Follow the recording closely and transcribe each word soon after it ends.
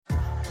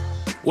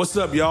What's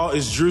up, y'all?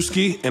 It's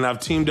Drewski, and I've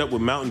teamed up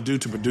with Mountain Dew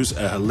to produce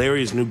a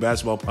hilarious new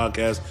basketball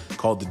podcast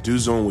called The Dew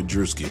Zone with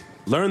Drewski.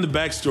 Learn the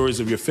backstories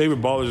of your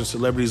favorite ballers and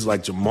celebrities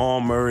like Jamal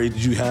Murray.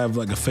 Did you have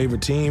like a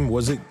favorite team?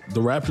 Was it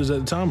the Raptors at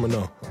the time or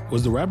no?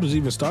 Was the Raptors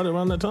even started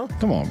around that time?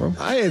 Come on, bro.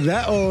 I ain't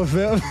that old,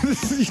 fam.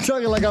 You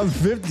talking like I'm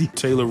 50.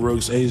 Taylor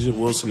Rooks, Asia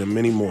Wilson, and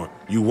many more.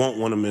 You won't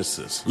want to miss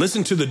this.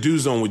 Listen to The Dew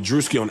Zone with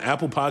Drewski on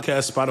Apple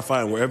Podcasts,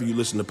 Spotify, and wherever you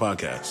listen to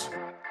podcasts.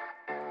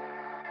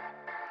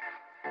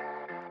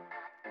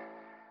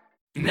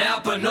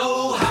 Napa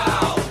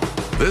know-how.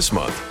 This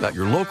month, at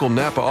your local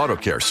Napa Auto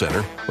Care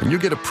Center, when you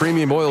get a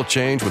premium oil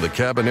change with a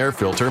cabin air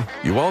filter,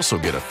 you also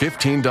get a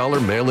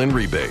 $15 mail-in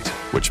rebate,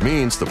 which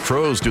means the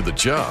pros do the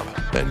job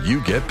and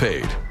you get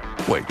paid.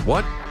 Wait,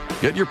 what?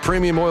 Get your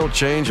premium oil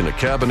change and a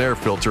cabin air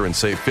filter and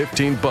save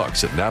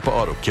 $15 at Napa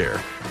Auto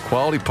Care.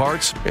 Quality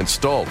parts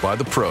installed by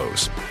the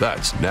pros.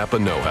 That's Napa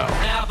know-how.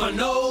 Napa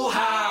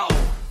know-how.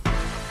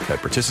 At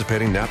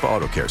participating Napa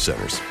Auto Care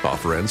Centers.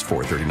 Offer ends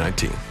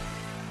 4/30/19.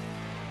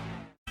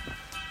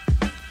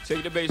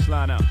 Take the bass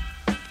line out.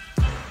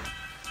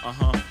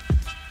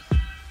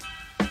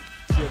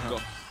 Go.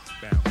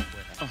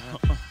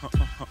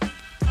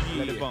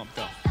 Let it bump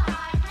though.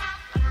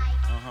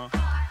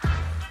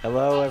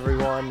 Hello,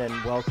 everyone,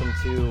 and welcome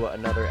to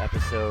another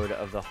episode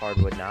of the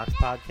Hardwood Knocks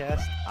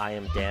podcast. I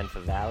am Dan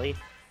Favale,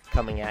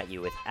 coming at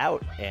you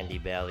without Andy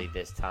Bailey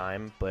this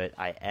time, but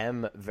I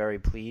am very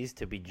pleased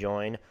to be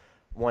joined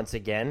once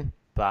again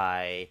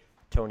by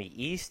Tony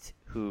East,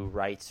 who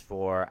writes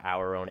for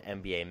our own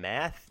NBA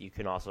Math. You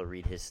can also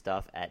read his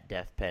stuff at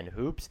Def Pen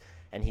Hoops.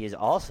 And he is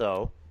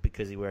also,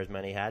 because he wears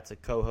many hats, a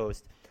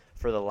co-host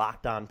for the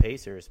Locked On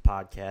Pacers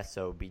podcast.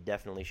 So be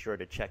definitely sure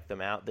to check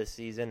them out this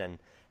season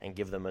and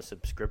give them a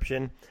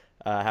subscription.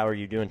 How are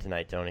you doing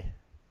tonight, Tony?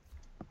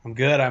 I'm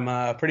good.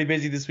 I'm pretty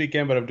busy this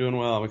weekend, but I'm doing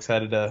well. I'm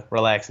excited to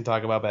relax and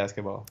talk about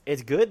basketball.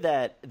 It's good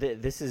that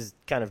this is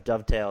kind of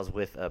dovetails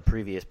with a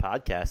previous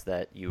podcast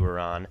that you were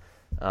on.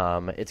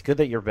 It's good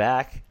that you're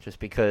back, just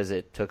because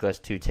it took us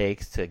 2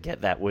 takes to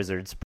get that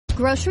Wizards.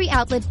 Grocery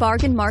Outlet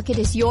Bargain Market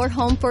is your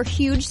home for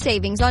huge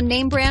savings on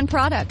name brand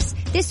products.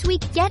 This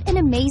week, get an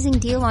amazing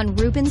deal on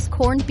Reuben's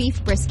corned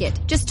beef brisket,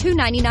 just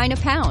 $2.99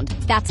 a pound.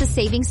 That's a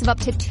savings of up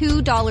to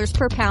 $2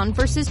 per pound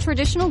versus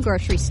traditional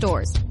grocery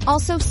stores.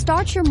 Also,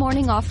 start your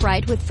morning off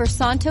right with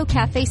Versanto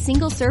Cafe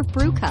single-serve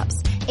brew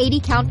cups.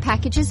 80-count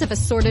packages of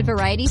assorted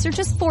varieties are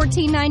just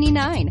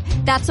 $14.99.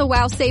 That's a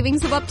wow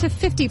savings of up to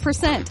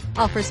 50%.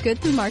 Offers good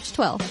through March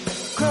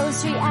 12th.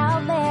 Grocery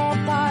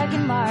Outlet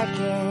Bargain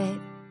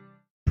Market.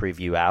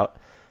 Preview out.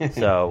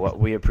 So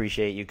we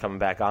appreciate you coming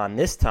back on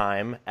this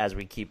time as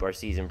we keep our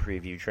season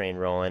preview train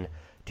rolling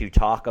to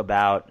talk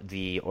about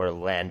the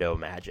Orlando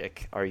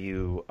Magic. Are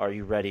you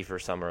ready for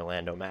some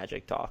Orlando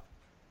Magic talk?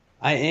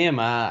 I am.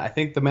 I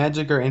think the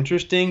Magic are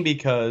interesting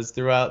because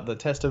throughout the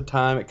test of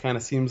time, it kind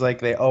of seems like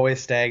they always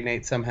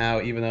stagnate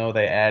somehow, even though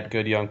they add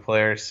good young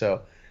players.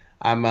 So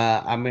I'm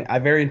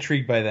very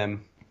intrigued by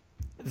them.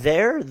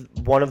 They're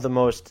one of the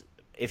most,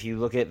 if you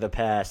look at the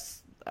past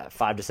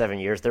 5 to 7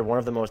 years, they're one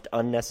of the most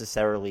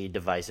unnecessarily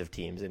divisive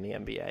teams in the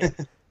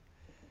NBA.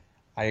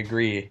 I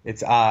agree.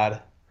 It's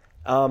odd.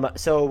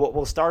 So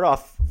we'll start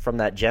off from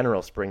that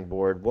general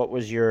springboard. What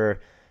was your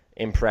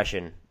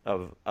impression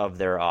of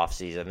their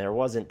offseason? There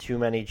wasn't too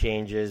many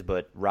changes,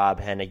 but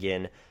Rob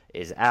Hennigan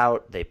is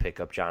out. They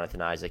pick up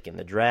Jonathan Isaac in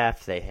the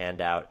draft. They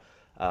hand out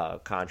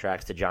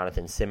contracts to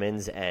Jonathan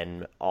Simmons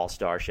and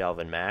all-star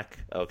Shelvin Mack.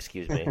 Oh,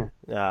 excuse me.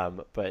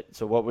 But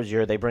so what was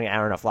they bring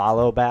Aaron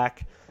Aflalo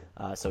back.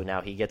 So now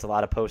he gets a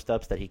lot of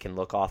post-ups that he can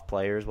look off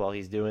players while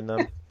he's doing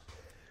them.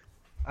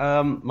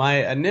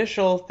 My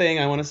initial thing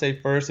I want to say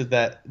first is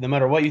that no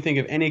matter what you think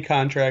of any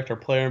contract or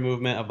player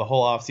movement of the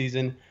whole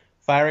offseason,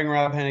 firing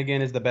Rob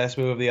Hennigan is the best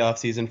move of the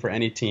offseason for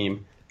any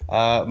team.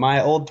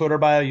 My old Twitter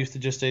bio used to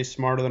just say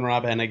smarter than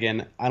Rob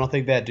Hennigan. I don't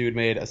think that dude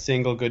made a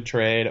single good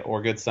trade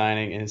or good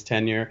signing in his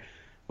tenure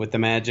with the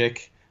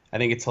Magic. I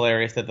think it's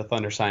hilarious that the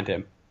Thunder signed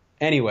him.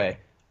 Anyway,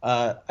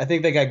 I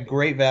think they got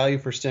great value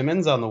for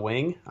Simmons on the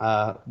wing.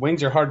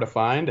 Wings are hard to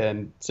find,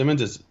 and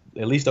Simmons is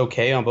at least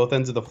okay on both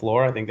ends of the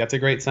floor. I think that's a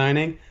great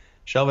signing.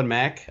 Shelvin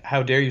Mack,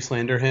 how dare you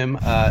slander him?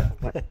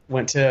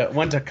 Went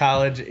to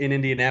college in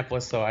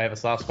Indianapolis, so I have a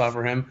soft spot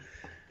for him.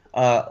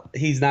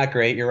 He's not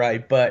great, you're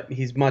right, but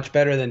he's much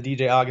better than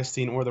DJ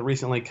Augustine or the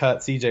recently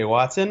cut CJ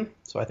Watson.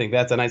 So I think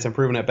that's a nice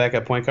improvement at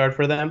backup point guard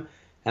for them.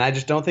 And I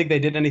just don't think they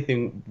did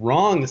anything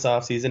wrong this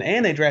offseason.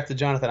 And they drafted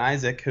Jonathan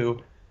Isaac,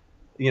 who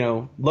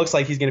looks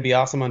like he's going to be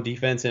awesome on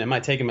defense, and it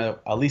might take him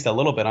at least a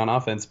little bit on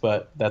offense,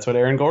 but that's what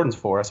Aaron Gordon's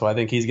for, so I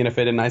think he's going to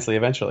fit in nicely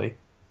eventually.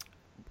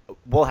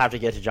 We'll have to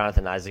get to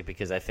Jonathan Isaac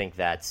because I think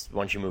that's,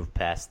 once you move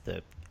past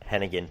the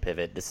Hennigan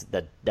pivot,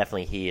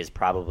 definitely he is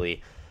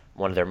probably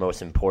one of their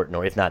most important,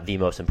 or if not the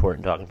most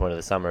important talking point of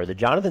the summer. The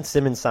Jonathan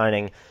Simmons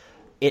signing,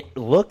 it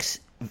looks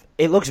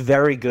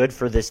very good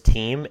for this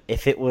team.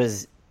 If it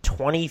was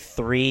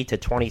 23 to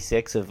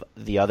 26 of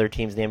the other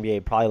teams in the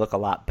NBA, probably look a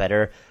lot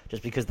better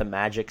just because the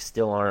Magic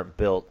still aren't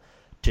built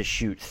to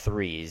shoot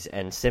threes,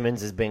 and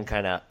Simmons has been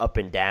kind of up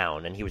and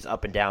down, and he was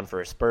up and down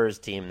for a Spurs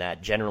team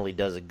that generally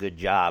does a good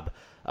job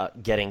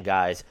getting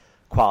guys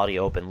quality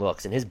open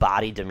looks, and his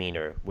body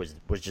demeanor was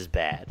just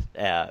bad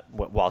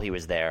while he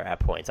was there at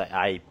points.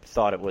 I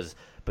thought it was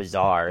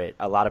bizarre.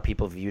 A lot of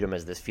people viewed him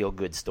as this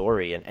feel-good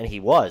story, and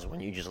he was when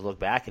you just look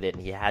back at it,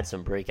 and he had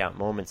some breakout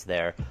moments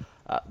there.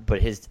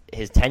 But his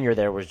tenure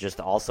there was just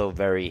also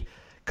very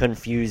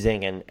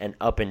confusing and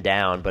up and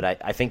down. But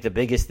I think the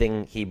biggest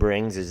thing he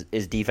brings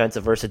is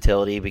defensive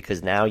versatility,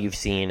 because now you've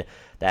seen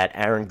that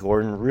Aaron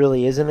Gordon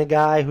really isn't a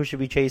guy who should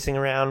be chasing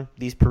around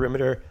these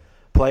perimeter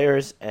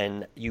players,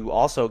 and you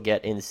also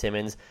get in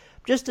Simmons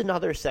just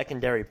another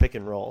secondary pick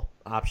and roll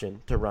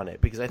option to run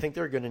it, because I think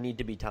there are going to need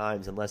to be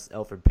times, unless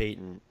Elfrid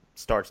Payton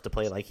starts to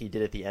play like he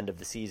did at the end of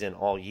the season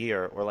all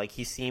year, or like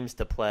he seems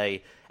to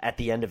play at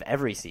the end of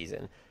every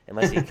season,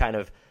 unless he kind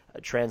of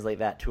translate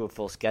that to a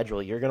full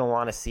schedule, you're going to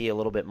want to see a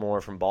little bit more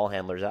from ball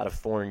handlers out of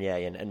Fournier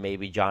and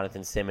maybe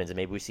Jonathan Simmons, and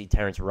maybe we see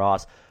Terrence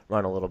Ross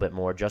run a little bit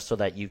more, just so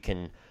that you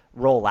can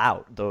roll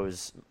out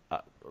those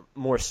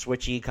more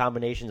switchy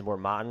combinations, more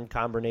modern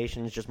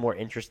combinations, just more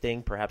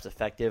interesting, perhaps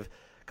effective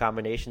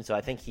combinations. So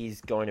I think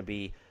he's going to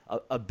be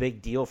a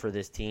big deal for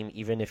this team,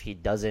 even if he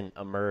doesn't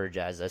emerge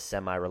as a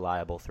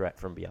semi-reliable threat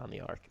from beyond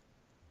the arc.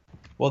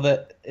 Well,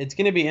 it's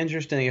going to be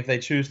interesting if they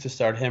choose to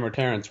start him or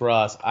Terrence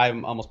Ross.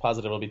 I'm almost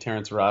positive it'll be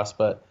Terrence Ross,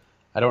 but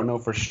I don't know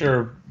for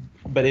sure.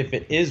 But if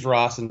it is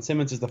Ross and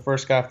Simmons is the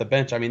first guy off the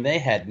bench, I mean, they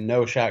had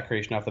no shot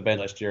creation off the bench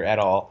last year at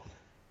all.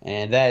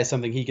 And that is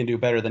something he can do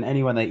better than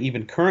anyone they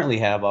even currently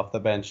have off the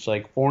bench.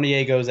 Like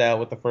Fournier goes out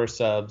with the first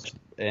subs,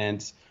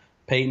 and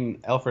Payton,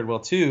 Elfrid will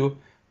too.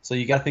 So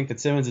you got to think that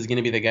Simmons is going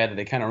to be the guy that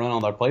they kind of run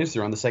all their plays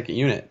through on the second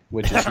unit,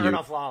 which is Aaron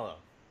huge. Aflalo.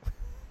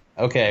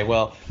 Okay,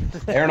 well,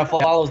 Aaron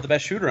Aflalo is the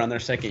best shooter on their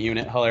second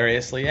unit,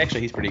 hilariously.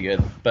 Actually, he's pretty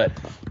good. But,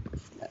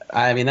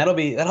 I mean, that'll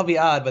be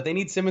odd, but they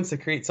need Simmons to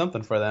create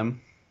something for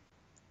them.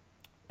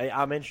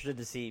 I'm interested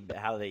to see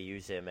how they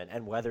use him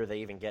and whether they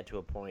even get to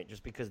a point,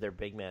 just because their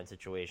big man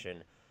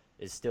situation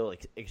is still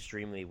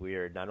extremely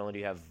weird. Not only do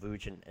you have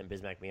Vooch and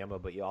Bismack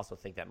Biyombo, but you also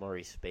think that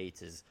Maurice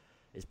Spates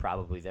is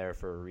probably there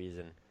for a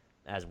reason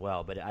as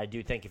well. But I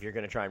do think if you're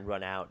going to try and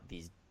run out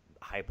these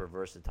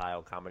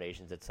hyper-versatile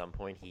combinations at some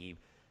point,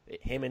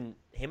 him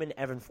and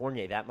Evan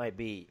Fournier, that might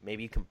be,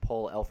 maybe you can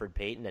pull Elfrid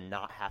Payton and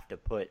not have to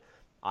put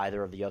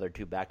either of the other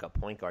two backup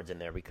point guards in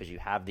there, because you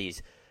have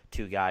these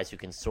two guys who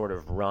can sort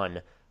of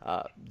run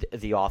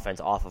the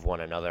offense off of one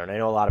another. And I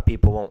know a lot of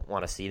people won't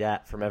want to see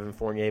that from Evan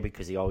Fournier,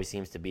 because he always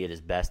seems to be at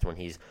his best when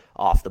he's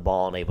off the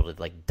ball and able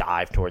to like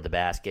dive toward the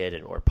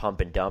basket or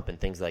pump and dump and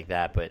things like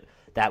that. But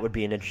that would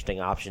be an interesting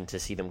option to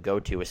see them go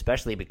to,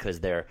 especially because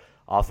their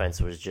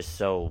offense was just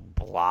so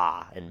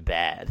blah and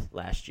bad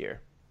last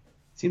year.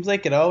 Seems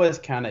like it always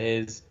kind of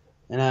is.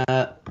 And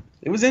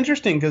it was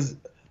interesting because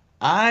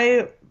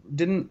I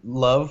didn't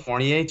love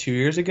Fournier 2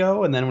 years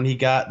ago, and then when he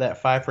got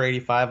that 5 for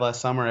 85 last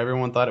summer,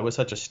 everyone thought it was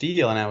such a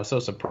steal, and I was so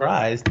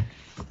surprised.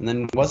 And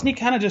then wasn't he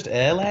kind of just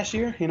last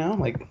year,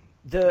 like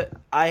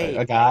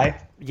a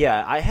guy?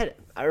 Yeah,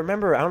 I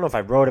remember, I don't know if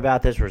I wrote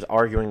about this or was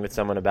arguing with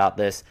someone about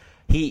this.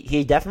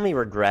 He definitely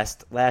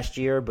regressed last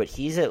year, but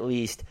he's at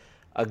least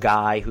a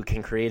guy who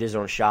can create his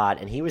own shot,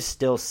 and he was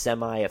still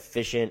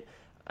semi-efficient.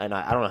 And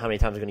I don't know how many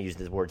times I'm going to use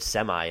the word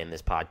semi in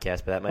this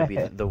podcast, but that might be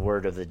the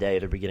word of the day,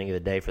 the beginning of the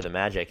day for the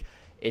Magic.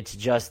 It's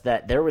just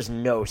that there was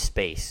no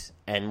space.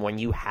 And when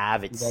you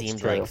have, it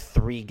seemed like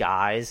three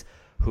guys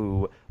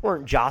who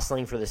weren't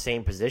jostling for the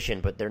same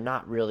position, but they're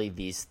not really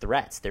these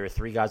threats. There are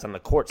three guys on the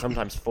court,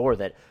 sometimes four,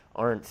 that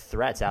aren't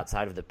threats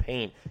outside of the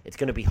paint. It's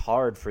going to be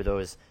hard for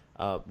those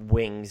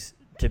wings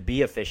to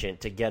be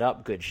efficient, to get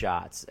up good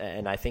shots.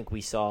 And I think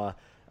we saw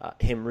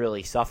him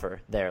really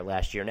suffer there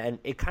last year. And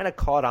it kind of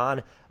caught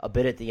on a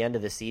bit at the end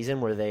of the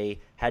season where they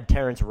had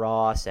Terrence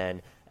Ross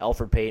and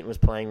Elfrid Payton was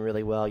playing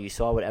really well. You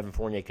saw what Evan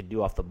Fournier could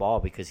do off the ball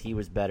because he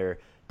was better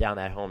down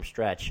that home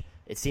stretch.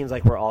 It seems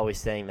like we're always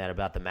saying that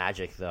about the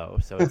Magic, though.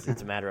 So it's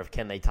a matter of,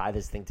 can they tie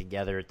this thing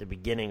together at the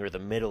beginning or the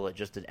middle, at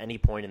just at any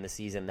point in the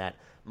season that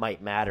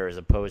might matter, as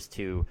opposed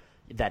to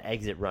that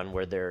exit run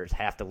where there's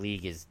half the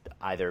league is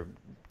either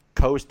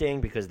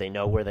coasting because they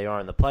know where they are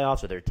in the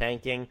playoffs or they're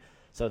tanking.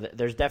 So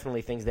there's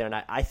definitely things there. And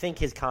I think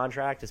his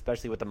contract,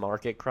 especially with the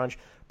market crunch,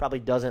 probably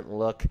doesn't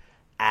look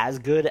as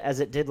good as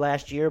it did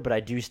last year, but I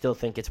do still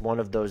think it's one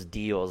of those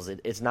deals.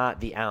 It's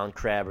not the Alan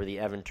Crabb or the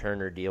Evan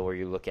Turner deal where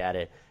you look at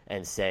it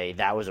and say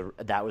that was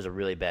a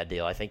really bad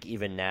deal. I think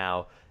even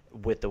now,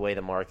 with the way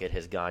the market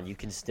has gone, you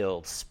can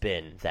still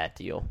spin that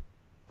deal.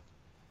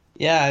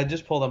 Yeah, I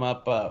just pulled them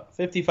up.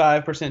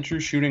 55% true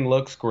shooting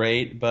looks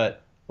great,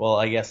 but, well,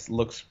 I guess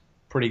looks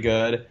pretty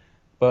good.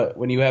 But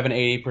when you have an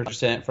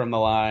 80% from the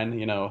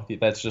line,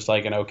 that's just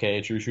like an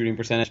okay true shooting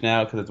percentage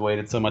now because it's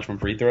weighted so much from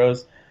free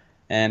throws.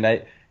 And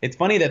it's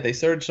funny that they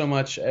surge so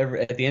much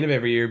at the end of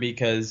every year,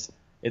 because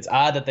it's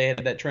odd that they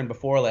had that trend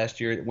before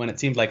last year, when it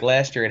seems like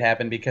last year it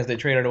happened because they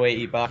traded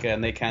away Ibaka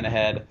and they kind of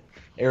had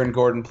Aaron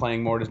Gordon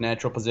playing more at his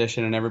natural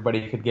position and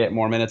everybody could get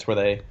more minutes where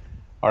they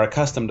are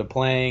accustomed to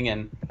playing.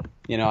 And,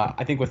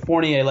 I think with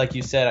Fournier, like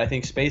you said, I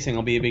think spacing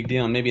will be a big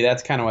deal, and maybe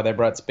that's kind of why they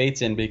brought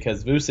Spates in,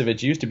 because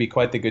Vucevic used to be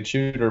quite the good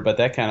shooter, but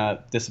that kind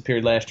of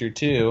disappeared last year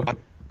too.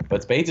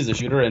 But Spates is a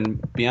shooter,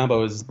 and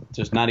Biyombo is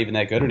just not even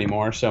that good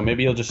anymore. So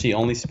maybe you'll just see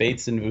only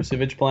Spates and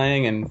Vucevic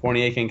playing, and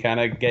Fournier can kind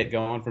of get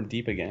going from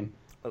deep again.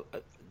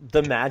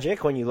 The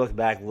Magic, when you look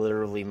back,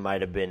 literally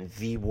might have been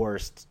the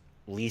worst,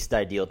 least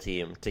ideal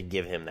team to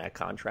give him that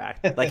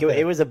contract. Like,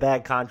 it was a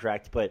bad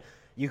contract, but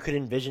you could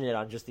envision it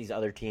on just these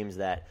other teams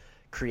that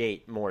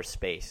create more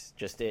space.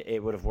 Just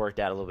it would have worked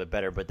out a little bit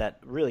better. But that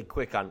really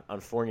quick on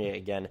Fournier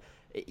again,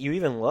 you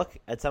even look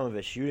at some of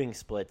his shooting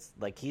splits,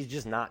 like he's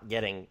just not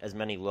getting as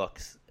many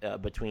looks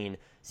between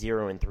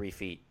 0 and 3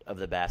 feet of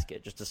the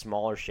basket. Just a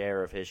smaller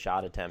share of his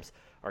shot attempts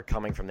are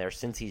coming from there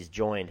since he's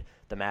joined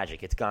the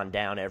Magic. It's gone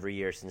down every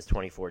year since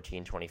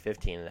 2014,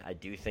 2015. And I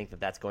do think that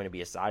that's going to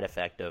be a side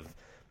effect of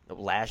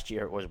last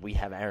year was we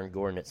have Aaron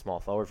Gordon at small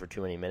forward for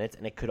too many minutes.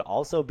 And it could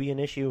also be an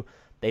issue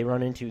they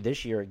run into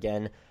this year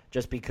again,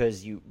 just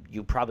because you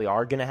probably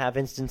are going to have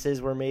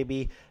instances where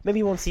maybe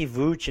you won't see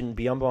Vooch and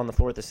Biyombo on the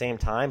floor at the same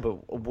time,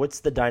 but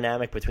what's the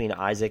dynamic between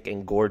Isaac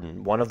and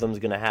Gordon? One of them is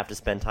going to have to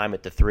spend time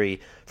at the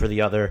 3 for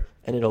the other,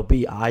 and it'll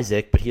be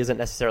Isaac, but he doesn't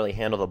necessarily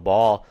handle the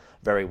ball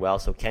very well,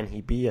 so can he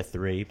be a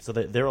 3? So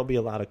there will be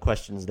a lot of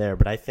questions there,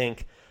 but I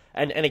think,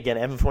 and again,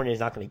 Evan Fournier is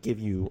not going to give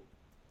you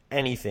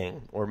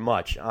anything or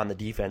much on the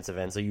defensive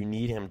end, so you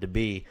need him to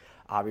be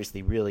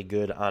obviously really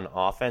good on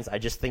offense. I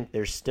just think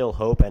there's still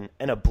hope and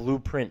a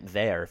blueprint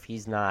there if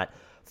he's not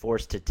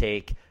forced to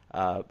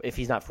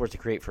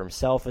create for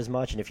himself as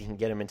much, and if you can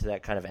get him into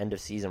that kind of end of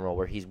season role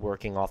where he's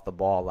working off the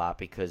ball a lot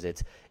because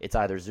it's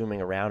either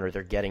zooming around or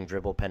they're getting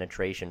dribble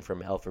penetration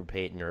from Elfrid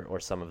Payton or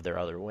some of their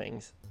other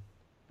wings.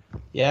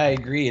 Yeah, I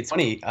agree. It's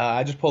funny.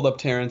 I just pulled up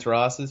Terrence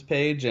Ross's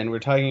page, and we're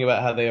talking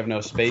about how they have no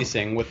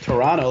spacing. With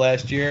Toronto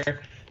last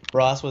year,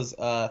 Ross was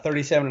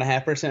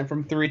 37.5%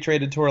 from 3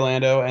 traded to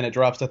Orlando, and it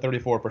drops to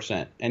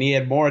 34%. And he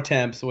had more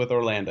attempts with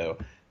Orlando.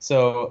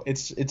 So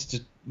it's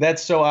just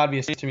that's so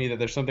obvious to me that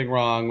there's something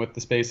wrong with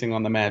the spacing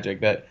on the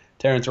Magic, that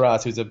Terrence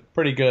Ross, who's a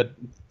pretty good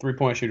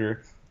three-point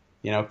shooter,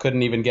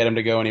 couldn't even get him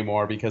to go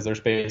anymore because their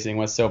spacing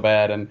was so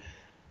bad. And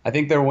I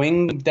think their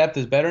wing depth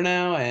is better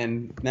now,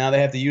 and now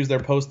they have to use their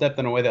post depth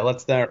in a way that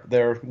lets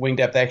their wing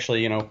depth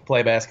actually,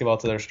 play basketball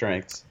to their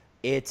strengths.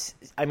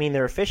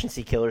 They're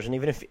efficiency killers, and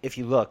even if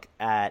you look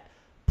at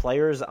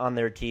players on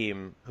their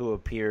team who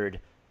appeared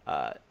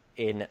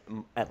in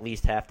at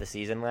least half the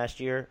season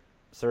last year,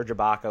 Serge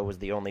Ibaka was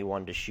the only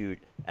one to shoot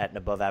at an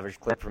above-average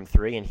clip from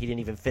 3, and he didn't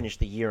even finish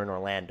the year in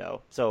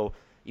Orlando. So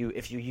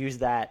if you use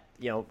that,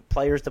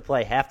 players to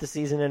play half the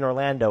season in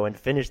Orlando and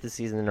finish the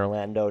season in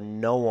Orlando,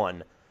 no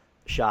one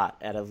shot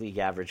at a league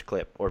average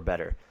clip or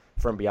better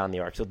from beyond the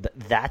arc. So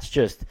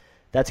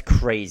that's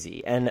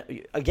crazy.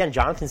 And again,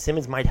 Jonathan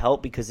Simmons might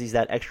help because he's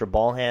that extra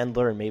ball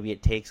handler, and maybe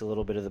it takes a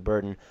little bit of the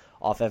burden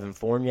off Evan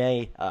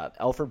Fournier.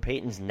 Elfrid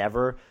Payton's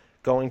never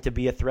going to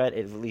be a threat.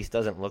 It at least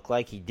doesn't look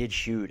like. He did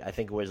shoot, I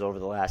think it was over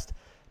the last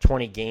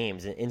 20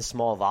 games in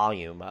small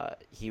volume.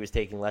 He was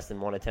taking less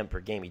than 1 attempt per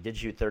game. He did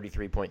shoot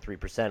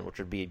 33.3%, which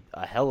would be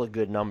a hella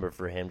good number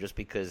for him, just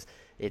because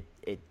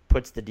it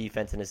puts the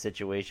defense in a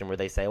situation where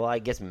they say, well, I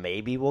guess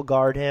maybe we'll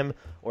guard him,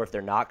 or if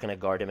they're not going to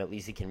guard him, at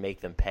least he can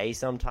make them pay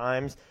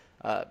sometimes.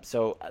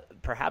 So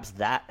perhaps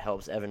that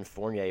helps Evan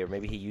Fournier, or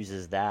maybe he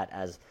uses that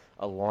as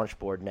a launch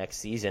board next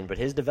season. But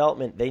his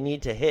development, they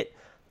need to hit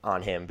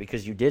on him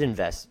because you did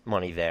invest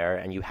money there,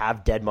 and you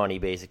have dead money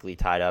basically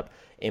tied up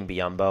in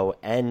Biyombo.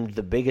 And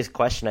the biggest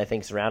question I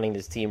think surrounding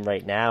this team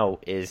right now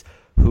is,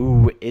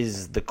 who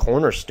is the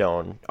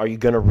cornerstone? Are you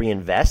going to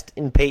reinvest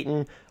in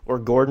Payton or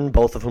Gordon,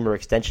 both of whom are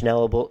extension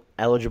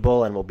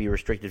eligible and will be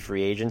restricted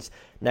free agents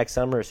next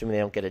summer, assuming they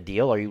don't get a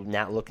deal? Are you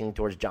not looking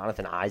towards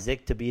Jonathan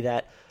Isaac to be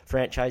that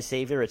franchise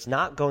savior? It's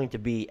not going to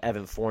be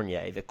Evan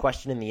Fournier. The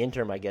question in the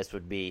interim, I guess,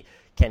 would be,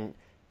 can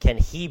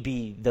he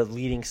be the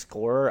leading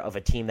scorer of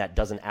a team that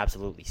doesn't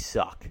absolutely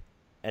suck?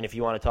 And if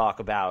you want to talk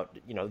about,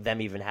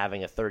 them even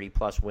having a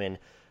 30-plus win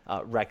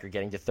record,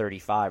 getting to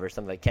 35 or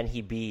something, like, can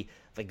he be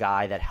the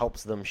guy that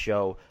helps them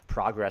show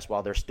progress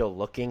while they're still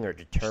looking or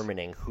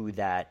determining who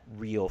that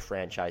real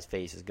franchise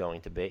face is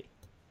going to be?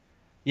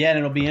 Yeah, and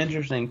it'll be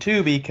interesting,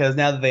 too, because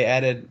now that they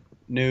added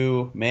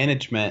new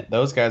management,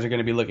 those guys are going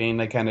to be looking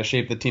to kind of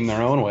shape the team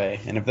their own way.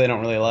 And if they don't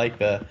really like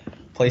the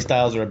play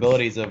styles or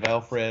abilities of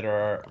Elfrid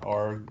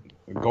or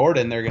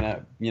Gordon, they're going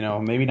to,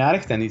 maybe not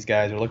extend these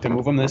guys or look to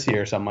move them this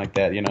year or something like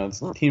that.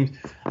 Teams,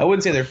 I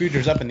wouldn't say their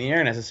future's up in the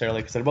air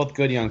necessarily because they're both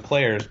good young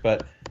players,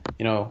 but,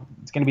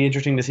 it's going to be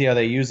interesting to see how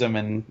they use them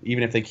and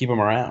even if they keep them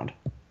around.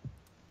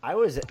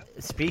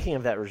 Speaking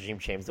of that regime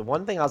change, the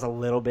one thing I was a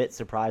little bit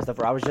surprised of,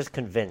 or I was just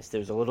convinced, there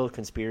was a little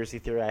conspiracy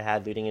theory I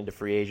had leading into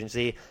free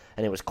agency,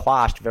 and it was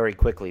quashed very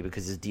quickly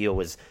because his deal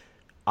was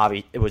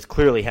it was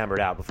clearly hammered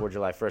out before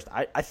July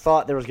 1st. I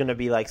thought there was going to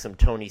be like some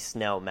Tony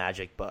Snell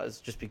Magic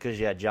buzz just because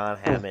you had John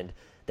Hammond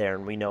there,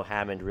 and we know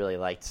Hammond really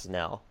liked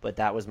Snell. But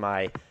that was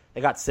they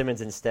got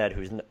Simmons instead,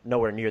 who's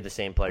nowhere near the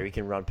same player. He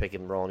can run, pick,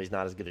 and roll, and he's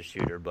not as good a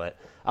shooter. But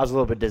I was a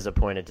little bit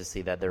disappointed to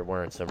see that there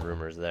weren't some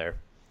rumors there.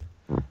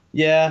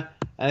 Yeah,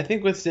 and I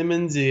think with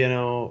Simmons,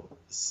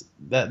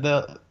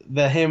 that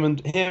the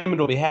Hammond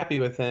will be happy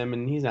with him,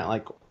 and he's not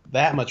like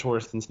that much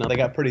worse than Snell. They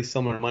got pretty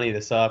similar money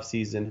this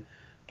offseason.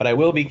 But I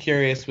will be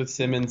curious with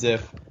Simmons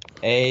if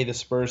A, the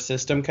Spurs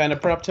system kind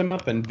of propped him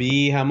up, and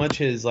B, how much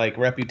his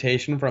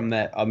reputation from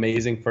that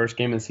amazing first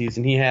game of the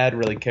season he had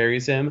really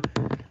carries him.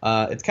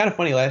 It's kind of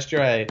funny. Last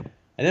year I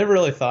never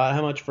really thought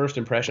how much first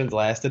impressions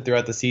lasted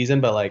throughout the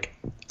season, but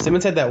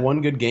Simmons had that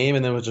one good game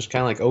and then was just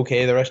kind of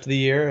okay the rest of the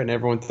year, and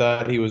everyone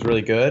thought he was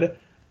really good.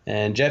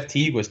 And Jeff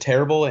Teague was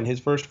terrible in his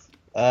first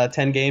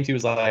 10 games. He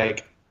was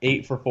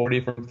 8 for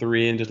 40 from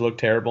 3 and just looked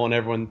terrible, and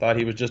everyone thought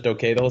he was just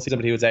okay the whole season,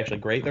 but he was actually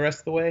great the rest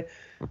of the way.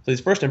 So these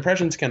first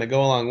impressions kind of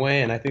go a long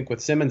way, and I think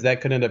with Simmons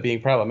that could end up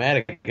being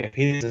problematic if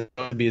he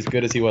doesn't be as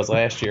good as he was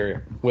last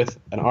year with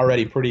an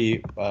already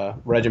pretty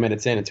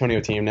regimented San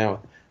Antonio team. Now,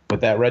 with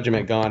that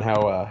regiment gone,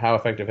 how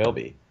effective he'll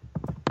be.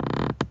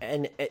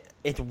 And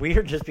it's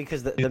weird just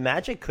because the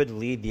Magic could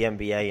lead the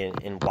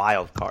NBA in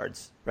wild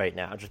cards right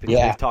now, just because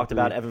we've talked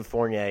about Evan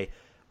Fournier.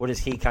 What is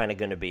he kind of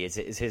going to be? Is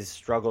his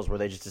struggles, were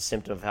they just a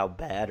symptom of how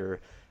bad or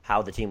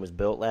how the team was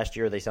built last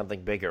year? Or are they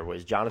something bigger?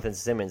 Was Jonathan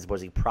Simmons,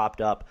 was he propped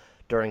up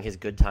during his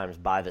good times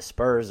by the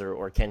Spurs,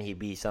 or can he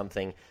be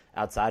something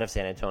outside of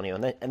San Antonio?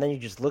 And then you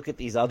just look at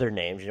these other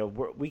names.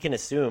 We can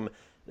assume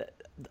that,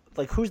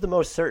 who's the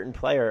most certain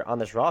player on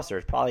this roster?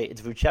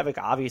 It's Vucevic,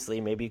 obviously.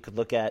 Maybe you could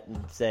look at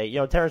and say,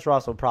 Terrence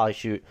Ross will probably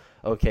shoot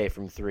okay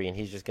from 3, and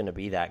he's just going to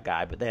be that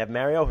guy. But they have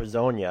Mario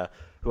Hezonja,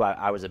 who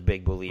I was a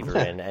big believer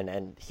in,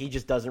 and he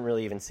just doesn't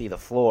really even see the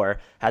floor,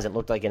 hasn't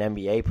looked like an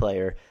NBA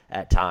player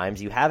at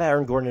times. You have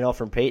Aaron Gordon and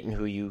Elfrid Payton,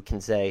 who you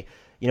can say,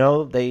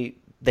 they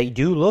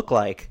do look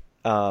like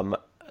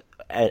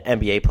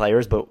NBA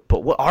players, but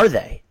what are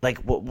they?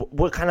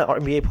 What kind of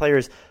NBA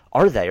players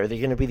are they? Are they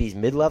going to be these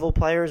mid-level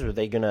players? Are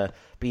they going to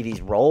be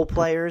these role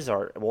players?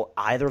 Or will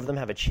either of them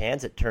have a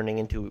chance at turning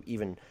into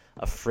even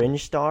a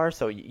fringe star?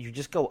 So you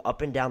just go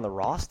up and down the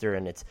roster,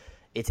 and it's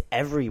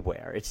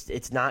everywhere.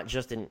 It's not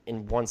just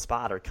in one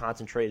spot or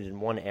concentrated in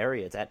one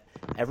area. It's at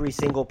every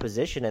single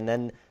position, and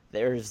then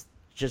there's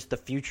just the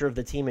future of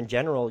the team in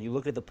general. You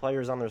look at the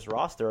players on this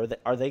roster.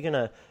 Are they going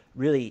to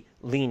really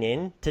lean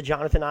in to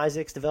Jonathan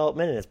Isaac's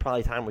development? And it's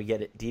probably time we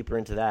get deeper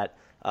into that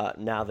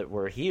now that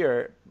we're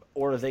here.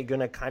 Or are they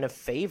going to kind of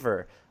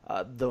favor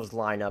those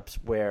lineups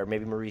where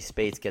maybe Maurice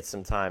Spates gets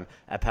some time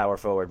at power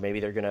forward? Maybe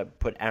they're going to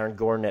put Aaron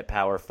Gordon at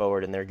power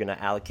forward, and they're going to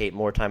allocate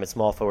more time at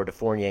small forward to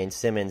Fournier and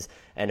Simmons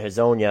and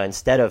Hezonja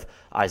instead of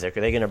Isaac.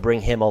 Are they going to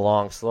bring him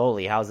along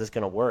slowly? How's this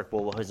going to work?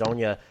 Will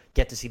Hezonja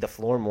get to see the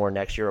floor more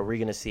next year? Or are we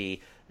going to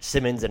see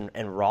Simmons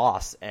and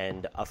Ross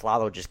and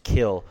Aflalo just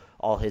kill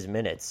all his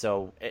minutes?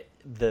 So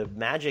the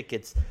Magic,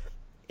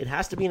 it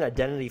has to be an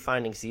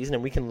identity-finding season,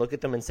 and we can look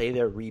at them and say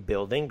they're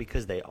rebuilding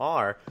because they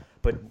are,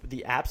 but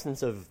the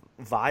absence of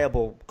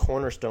viable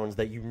cornerstones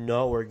that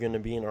are going to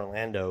be in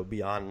Orlando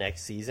beyond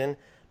next season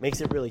makes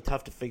it really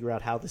tough to figure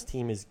out how this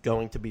team is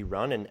going to be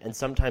run and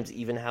sometimes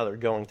even how they're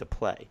going to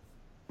play.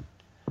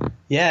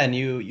 Yeah, and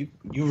you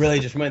really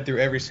just went through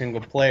every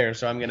single player,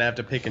 so I'm going to have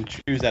to pick and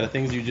choose out of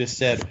things you just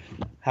said,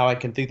 how I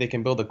can think they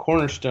can build a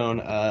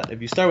cornerstone.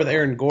 If you start with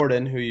Aaron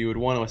Gordon, who you would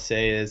want to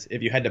say is,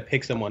 if you had to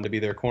pick someone to be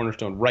their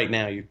cornerstone right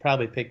now, you'd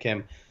probably pick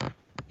him.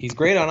 He's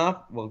great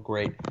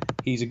great.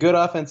 He's a good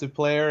offensive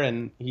player,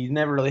 and he's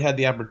never really had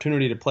the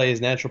opportunity to play his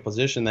natural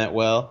position that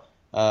well.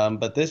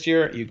 But this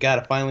year, you've got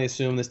to finally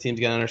assume this team's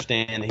going to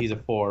understand that he's a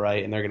 4,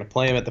 right? And they're going to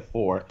play him at the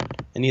 4.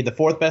 And he had the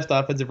 4th best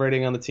offensive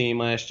rating on the team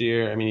last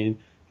year. I mean,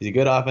 he's a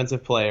good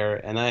offensive player,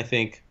 and I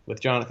think with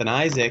Jonathan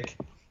Isaac,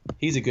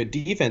 he's a good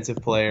defensive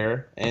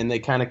player, and they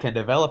kind of can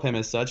develop him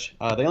as such.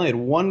 They only had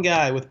one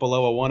guy with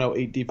below a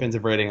 108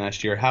 defensive rating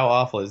last year. How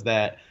awful is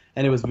that?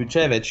 And it was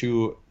Vucevic,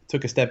 who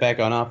took a step back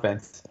on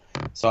offense.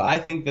 So I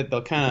think that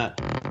they'll kind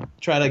of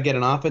try to get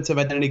an offensive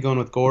identity going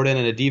with Gordon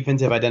and a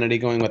defensive identity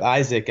going with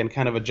Isaac and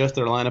kind of adjust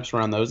their lineups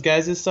around those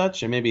guys as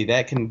such, and maybe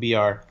that can be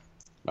our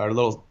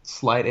little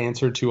slight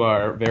answer to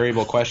our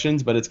variable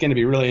questions, but it's going to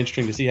be really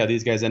interesting to see how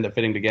these guys end up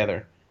fitting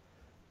together.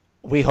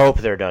 We hope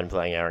they're done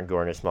playing Aaron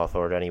Gordon as small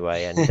forward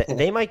anyway, and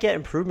they might get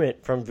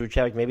improvement from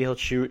Vucevic. Maybe he'll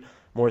shoot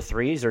more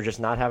threes or just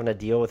not having to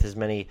deal with as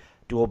many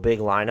dual big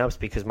lineups,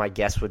 because my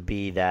guess would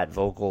be that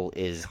Vogel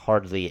is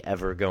hardly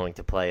ever going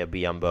to play a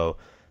Biyombo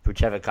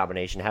Vucevic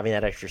combination. Having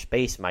that extra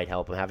space might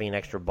help him. Having an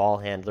extra ball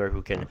handler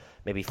who can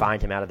maybe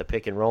find him out of the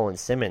pick and roll, and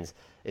Simmons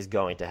is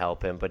going to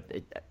help him. But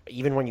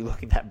even when you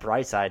look at that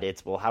bright side,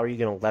 it's, well, how are you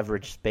going to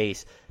leverage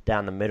space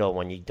down the middle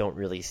when you don't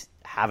really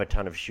have a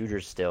ton of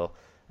shooters still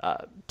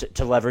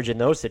to leverage in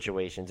those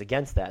situations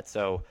against that?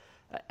 So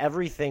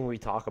everything we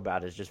talk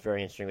about is just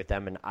very interesting with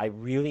them, and I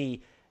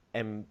really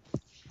am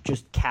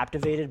just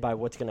captivated by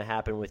what's going to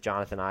happen with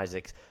Jonathan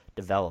Isaac's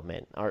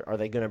development. Are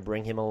they going to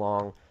bring him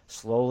along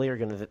slowly, or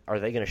are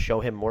they going to show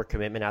him more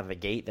commitment out of the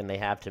gate than they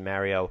have to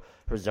Mario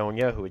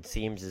Hezonja, who it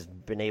seems has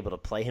been able to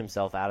play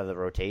himself out of the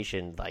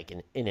rotation like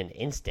in an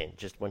instant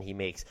just when he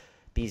makes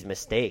these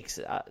mistakes?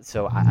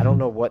 So I don't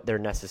know what they're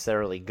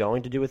necessarily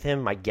going to do with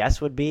him. My guess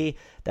would be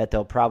that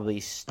they'll probably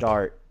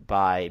start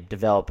by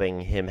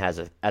developing him as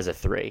a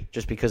 3,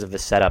 just because of the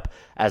setup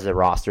as a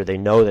roster. They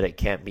know that it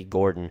can't be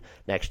Gordon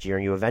next year,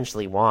 and you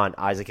eventually want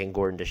Isaac and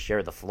Gordon to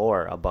share the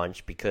floor a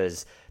bunch,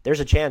 because there's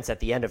a chance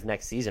at the end of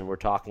next season we're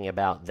talking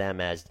about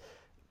them as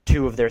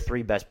 2 of their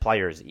 3 best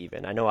players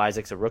even. I know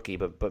Isaac's a rookie,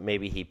 but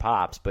maybe he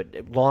pops. But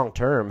long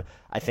term,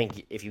 I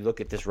think if you look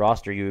at this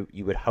roster, you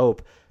would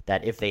hope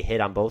that if they hit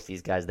on both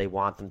these guys, they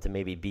want them to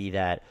maybe be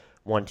that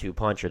 1-2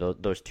 punch, or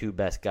those 2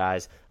 best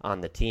guys on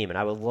the team. And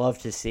I would love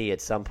to see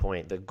at some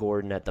point the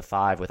Gordon at the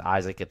 5 with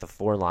Isaac at the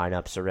 4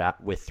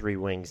 lineups with 3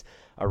 wings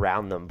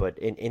around them. But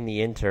in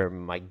the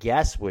interim, my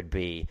guess would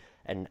be,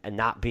 and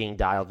not being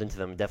dialed into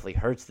them definitely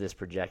hurts this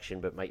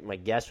projection, but my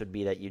guess would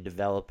be that you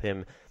develop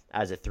him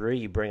as a 3,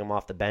 you bring him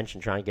off the bench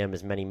and try and get him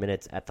as many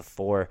minutes at the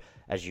 4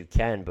 as you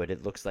can, but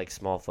it looks like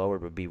small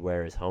forward would be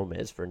where his home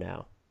is for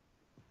now.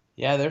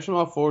 Yeah, their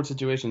small forward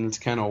situation is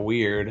kind of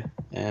weird,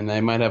 and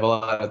they might have a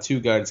lot of 2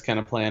 guards kind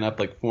of playing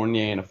up like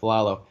Fournier and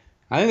Aflalo.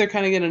 I think they're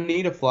kind of going to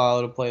need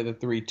Aflalo to play the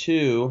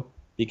 3-2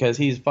 because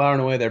he's far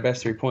and away their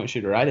best 3-point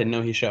shooter. I didn't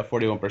know he shot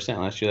 41%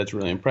 last year. That's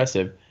really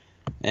impressive.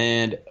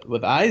 And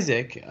with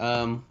Isaac,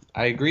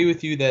 I agree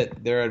with you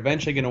that they're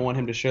eventually going to want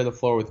him to share the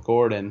floor with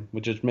Gordon,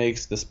 which just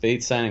makes the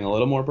Speights signing a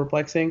little more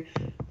perplexing.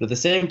 But at the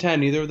same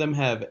time, neither of them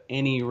have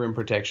any rim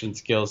protection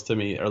skills to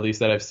me, or at least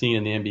that I've seen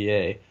in the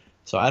NBA.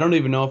 So I don't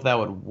even know if that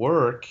would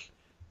work,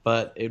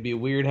 but it'd be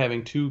weird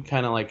having 2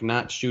 kind of like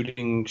not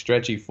shooting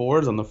stretchy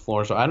 4s on the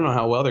floor. So I don't know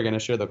how well they're going to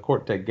share the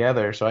court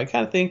together. So I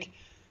kind of think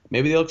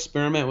maybe they'll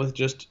experiment with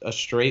just a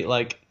straight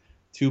like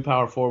 2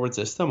 power forward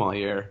system all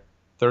year.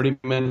 30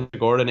 minutes to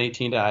Gordon,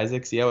 18 to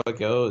Isaac, see how it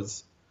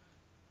goes.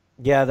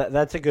 Yeah,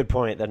 that's a good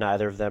point, that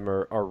neither of them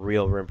are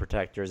real rim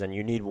protectors, and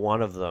you need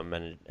one of them,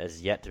 and it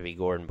has yet to be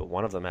Gordon, but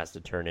one of them has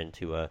to turn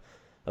into a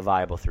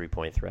viable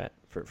 3-point threat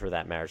for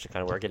that marriage to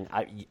kind of work. And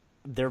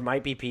there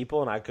might be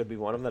people, and I could be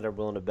one of them, that are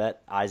willing to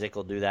bet Isaac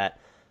will do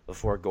that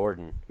before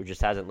Gordon, who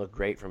just hasn't looked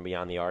great from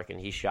beyond the arc, and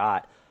he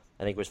shot,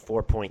 I think it was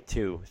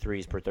 4.2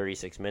 threes per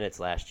 36 minutes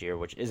last year,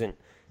 which isn't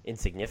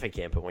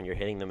insignificant, but when you're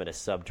hitting them at a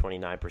sub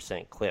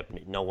 29% clip,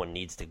 no one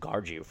needs to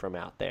guard you from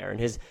out there. And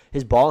his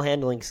ball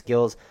handling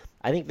skills,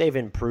 I think they've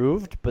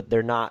improved, but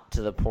they're not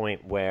to the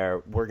point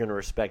where we're going to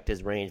respect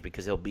his range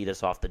because he'll beat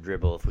us off the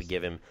dribble if we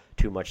give him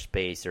too much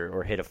space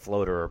or hit a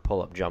floater or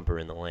pull-up jumper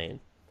in the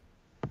lane.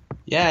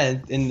 Yeah,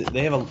 and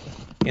they have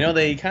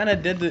they kind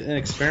of did an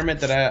experiment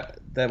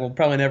that will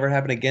probably never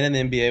happen again in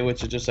the NBA,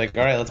 which is just like,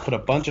 all right, let's put a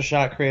bunch of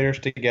shot creators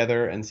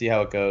together and see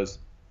how it goes.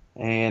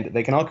 And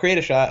they can all create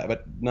a shot,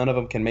 but none of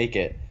them can make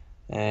it.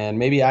 And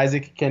maybe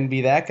Isaac can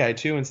be that guy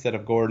too instead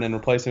of Gordon, and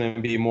replace him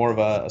and be more of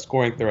a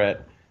scoring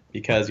threat.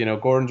 Because,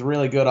 Gordon's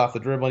really good off the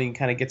dribble. He can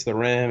kind of get to the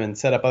rim and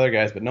set up other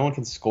guys, but no one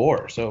can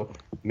score. So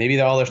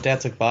maybe all their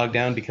stats look bogged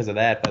down because of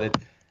that. But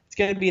it's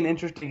going to be an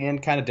interesting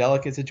and kind of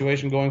delicate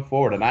situation going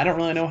forward. And I don't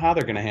really know how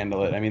they're going to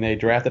handle it. I mean, they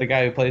drafted a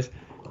guy who plays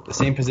the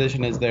same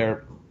position as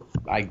their,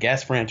 I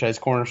guess, franchise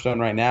cornerstone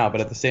right now.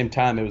 But at the same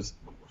time,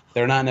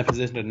 they're not in a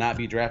position to not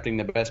be drafting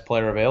the best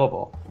player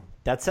available.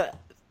 I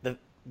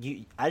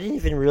didn't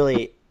even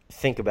really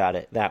think about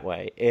it that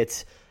way.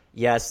 It's,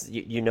 yes,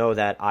 you know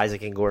that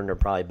Isaac and Gordon are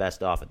probably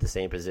best off at the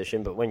same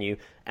position, but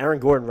Aaron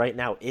Gordon right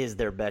now is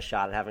their best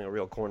shot at having a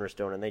real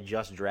cornerstone, and they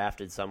just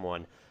drafted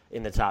someone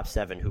in the top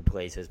 7 who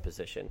plays his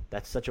position.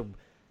 That's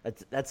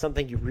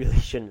something you really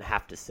shouldn't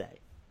have to say.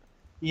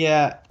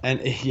 Yeah,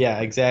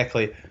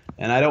 exactly.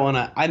 And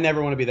I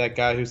never want to be that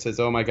guy who says,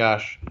 oh my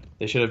gosh,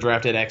 they should have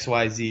drafted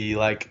XYZ.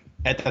 Like,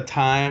 at the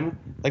time,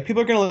 like,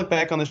 people are going to look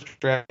back on this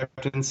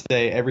draft and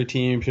say every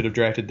team should have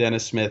drafted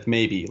Dennis Smith,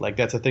 maybe. Like,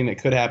 that's a thing that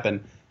could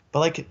happen. But,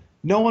 like,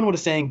 no one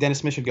was saying Dennis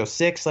Smith should go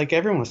 6. Like,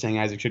 everyone was saying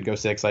Isaac should go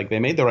 6. Like, they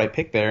made the right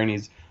pick there, and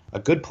he's a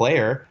good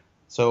player.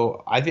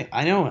 So,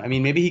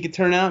 maybe he could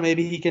turn out.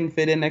 Maybe he can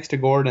fit in next to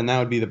Gordon, and that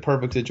would be the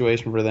perfect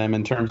situation for them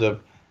in terms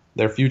of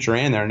their future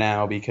and their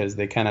now, because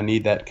they kind of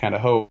need that kind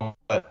of hope.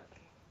 But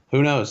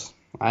who knows?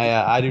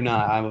 I do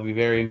not. I will be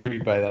very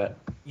intrigued by that.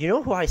 You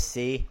know who I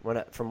see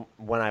from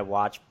when I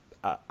watch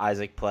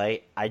Isaac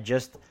play? I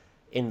just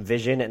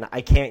envision, and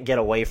I can't get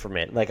away from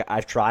it. Like,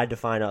 I've tried to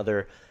find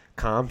other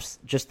comps,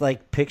 just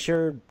like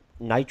picture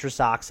nitrous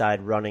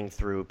oxide running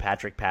through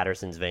Patrick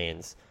Patterson's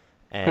veins,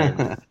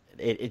 and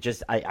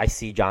I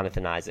see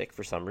Jonathan Isaac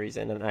for some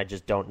reason, and I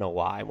just don't know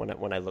why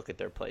when I look at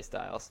their play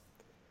styles.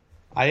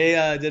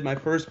 I did my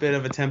first bit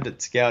of attempt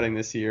at scouting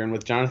this year, and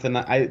with Jonathan,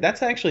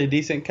 that's actually a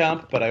decent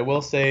comp, but I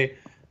will say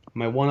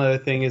my one other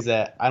thing is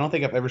that I don't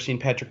think I've ever seen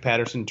Patrick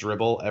Patterson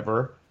dribble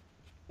ever,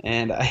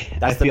 and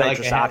that's the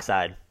nitrous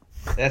oxide.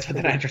 That's what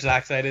the nitrous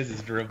oxide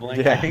is dribbling.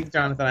 Yeah. I think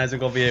Jonathan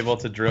Isaac will be able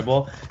to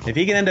dribble. If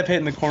he can end up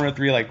hitting the corner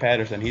 3 like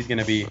Patterson, he's going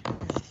to be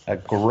a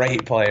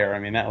great player. I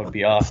mean, that would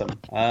be awesome.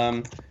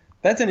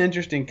 That's an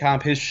interesting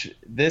comp.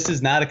 This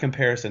is not a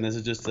comparison. This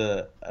is just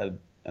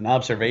an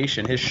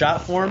observation. His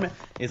shot form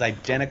is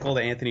identical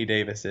to Anthony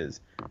Davis's,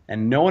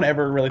 and no one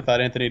ever really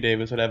thought Anthony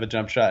Davis would have a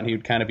jump shot, and he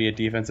would kind of be a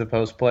defensive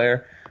post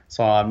player.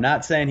 So I'm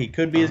not saying he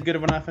could be as good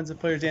of an offensive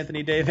player as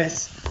Anthony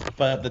Davis,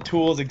 but the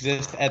tools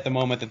exist at the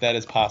moment that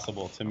is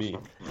possible to me.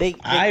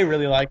 I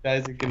really liked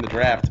Isaac in the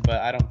draft,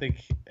 but I don't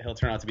think he'll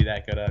turn out to be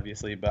that good,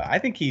 obviously. But I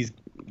think he's,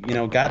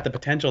 got the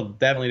potential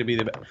definitely to be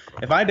the best.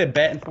 If I had to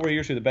bet in 4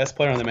 years who the best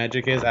player on the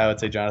Magic is, I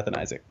would say Jonathan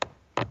Isaac.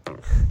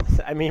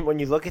 I mean, when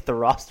you look at the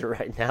roster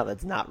right now,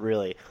 that's not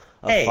really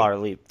a far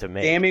leap to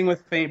make. Damning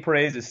with faint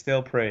praise is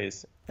still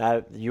praise.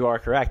 You are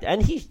correct.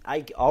 And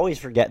I always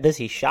forget this,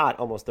 he shot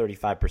almost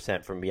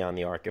 35% from beyond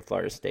the arc at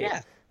Florida State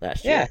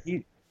last year.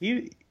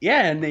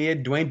 And they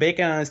had Dwayne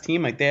Bacon on his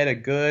team. Like, they had a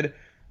good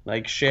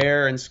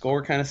share and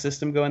score kind of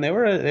system going. They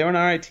were an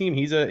all right team.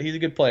 He's a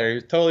good player.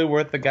 He's totally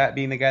worth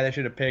being the guy they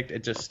should have picked.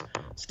 It just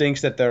stinks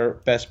that their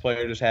best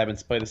player just happens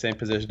to play the same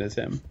position as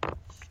him.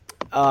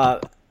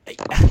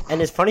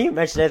 And it's funny you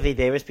mentioned Anthony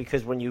Davis,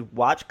 because when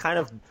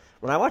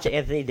I watch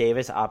Anthony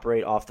Davis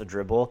operate off the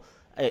dribble,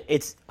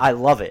 I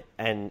love it,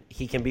 and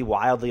he can be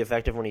wildly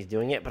effective when he's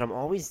doing it. But I'm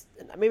always,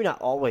 maybe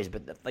not always,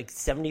 but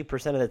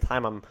 70% of the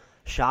time, I'm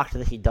shocked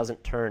that he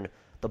doesn't turn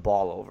the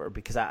ball over,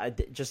 because I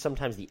just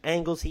sometimes the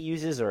angles he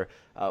uses, or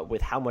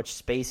with how much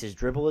space his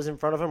dribble is in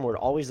front of him, where it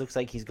always looks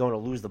like he's going to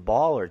lose the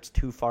ball, or it's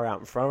too far out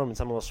in front of him and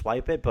someone will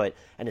swipe it.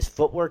 And his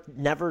footwork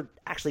never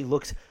actually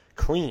looks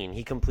clean.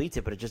 He completes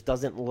it, but it just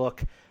doesn't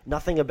look,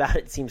 nothing about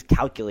it seems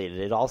calculated.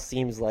 It all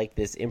seems like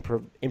this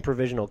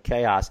improvisational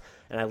chaos,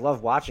 and I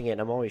love watching it,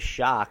 and I'm always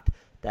shocked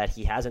that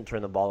he hasn't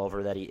turned the ball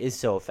over, that he is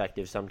so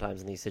effective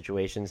sometimes in these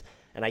situations.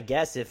 And I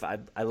guess if I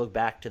look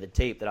back to the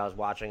tape that I was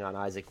watching on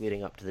Isaac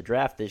leading up to the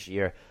draft this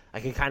year, I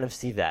can kind of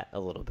see that a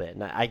little bit.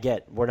 And I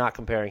get, we're not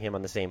comparing him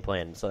on the same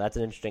plane, so that's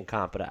an interesting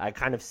comp, but I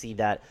kind of see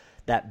that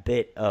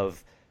bit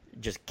of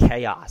just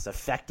chaos,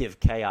 effective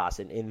chaos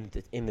in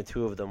the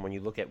two of them when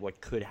you look at what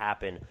could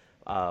happen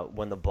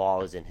when the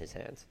ball is in his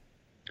hands.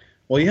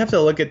 Well, you have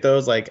to look at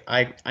those.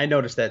 I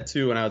noticed that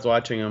too when I was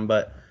watching them,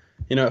 but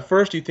at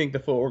first you think the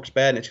footwork's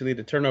bad and it should lead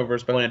to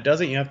turnovers, but when it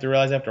doesn't, you have to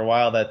realize after a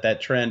while that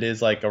trend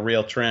is like a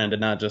real trend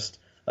and not just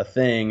a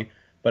thing.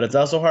 But it's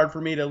also hard for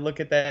me to look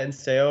at that and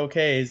say,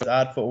 okay, his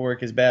odd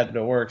footwork is bad, but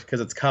it works,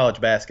 because it's college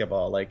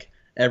basketball.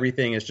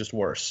 Everything is just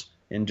worse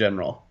in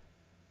general.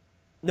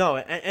 No,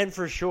 and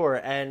for sure,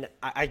 and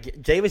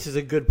Davis is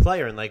a good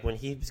player, and when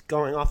he's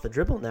going off the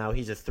dribble now,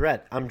 he's a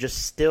threat. I'm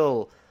just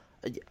still,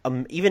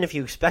 even if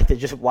you expect it,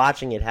 just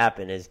watching it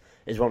happen is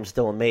what I'm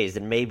still amazed.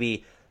 And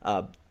maybe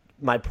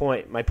my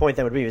point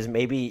then would be is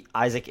maybe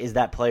Isaac is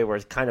that player where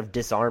it's kind of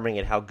disarming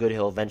at how good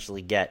he'll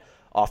eventually get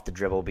off the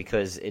dribble,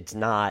 because it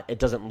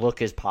doesn't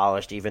look as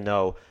polished. Even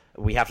though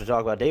we have to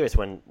talk about Davis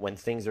when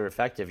things are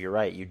effective, you're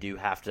right, you do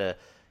have to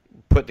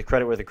put the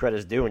credit where the credit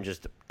is due and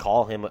just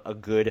call him a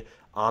good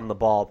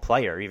on-the-ball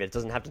player. Even it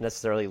doesn't have to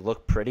necessarily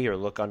look pretty or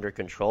look under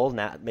control.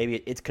 Now,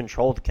 maybe it's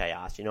controlled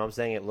chaos. You know what I'm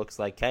saying? It looks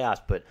like chaos,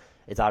 but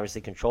it's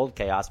obviously controlled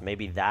chaos.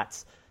 Maybe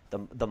that's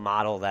the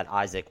model that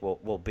Isaac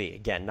will be.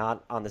 Again,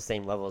 not on the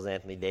same level as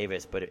Anthony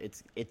Davis, but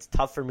it's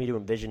tough for me to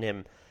envision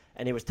him,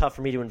 and it was tough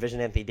for me to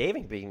envision Anthony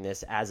Davis being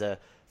this as a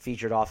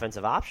featured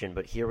offensive option.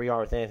 But here we are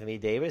with Anthony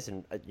Davis,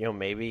 and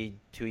maybe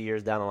 2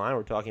 years down the line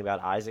we're talking about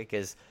Isaac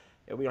as,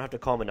 we don't have to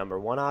call him a number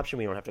one option.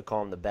 We don't have to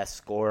call him the best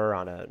scorer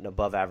on an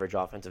above-average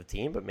offensive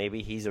team, but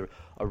maybe he's a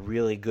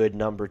really good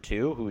number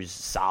two who's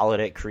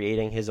solid at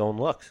creating his own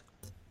looks.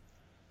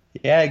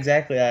 Yeah,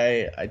 exactly.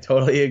 I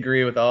totally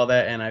agree with all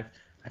that, and I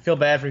feel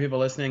bad for people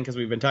listening because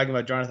we've been talking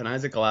about Jonathan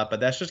Isaac a lot, but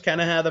that's just kind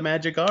of how the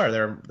Magic are.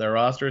 Their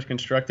roster is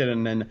constructed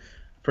in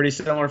pretty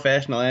similar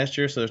fashion to last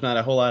year, so there's not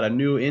a whole lot of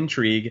new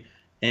intrigue,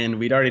 and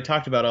we'd already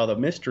talked about all the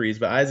mysteries,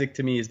 but Isaac,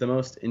 to me, is the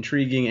most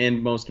intriguing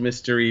and most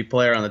mystery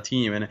player on the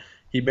team, and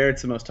he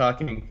merits the most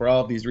talking for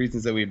all of these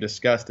reasons that we've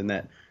discussed, and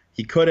that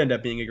he could end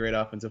up being a great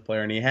offensive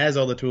player, and he has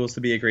all the tools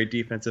to be a great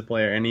defensive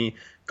player, and he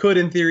could,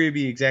 in theory,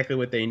 be exactly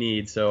what they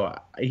need. So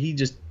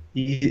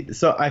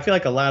so I feel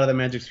like a lot of the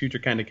Magic's future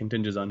kind of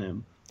contingents on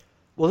him.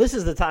 Well, this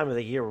is the time of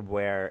the year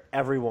where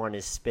everyone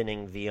is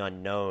spinning the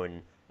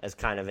unknown as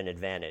kind of an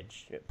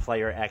advantage.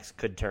 Player X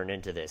could turn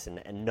into this,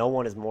 and no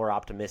one is more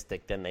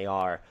optimistic than they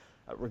are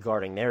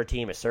regarding their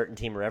team, a certain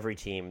team, or every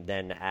team,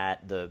 than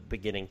at the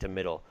beginning to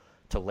middle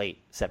to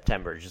late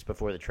September, just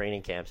before the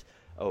training camps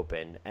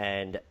open.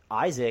 And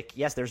Isaac,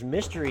 yes, there's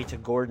mystery to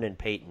Gordon and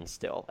Payton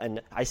still.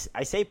 And I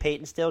say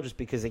Payton still just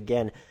because,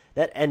 again,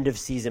 that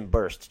end-of-season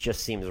burst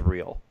just seems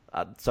real.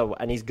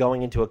 And he's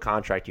going into a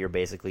contract year,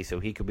 basically, so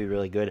he could be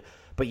really good.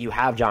 But you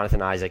have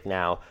Jonathan Isaac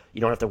now.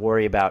 You don't have to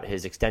worry about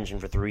his extension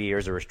for 3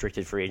 years or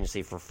restricted free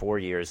agency for 4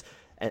 years.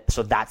 And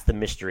so that's the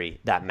mystery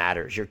that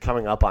matters. You're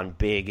coming up on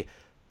big,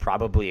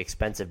 probably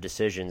expensive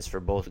decisions for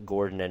both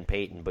Gordon and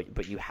Payton,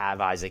 but you have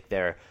Isaac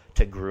there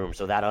to groom.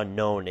 So that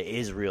unknown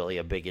is really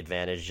a big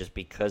advantage just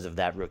because of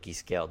that rookie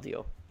scale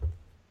deal.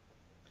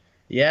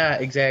 Yeah,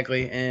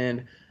 exactly.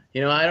 And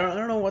I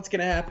don't know what's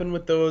going to happen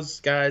with those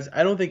guys.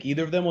 I don't think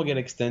either of them will get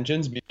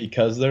extensions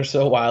because they're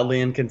so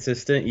wildly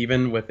inconsistent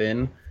even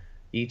within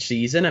each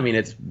season. I mean,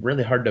 it's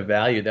really hard to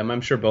value them.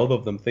 I'm sure both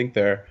of them think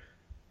they're,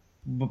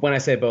 when I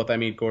say both, I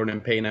mean Gordon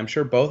and Payton. I'm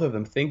sure both of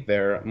them think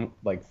they're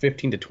like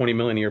 15 to 20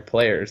 million a year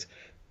players.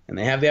 and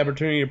they have the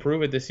opportunity to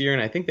prove it this year,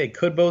 and I think they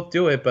could both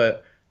do it,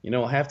 but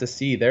we'll have to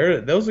see.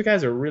 Those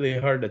guys are really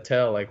hard to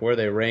tell, like where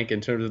they rank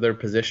in terms of their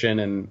position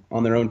and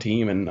on their own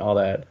team and all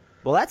that.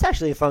 Well, that's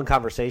actually a fun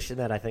conversation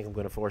that I think I'm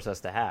going to force us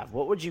to have.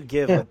 What would you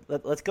give? Yeah.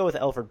 Let's go with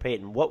Elfrid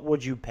Payton. What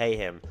would you pay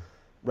him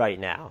right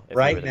now?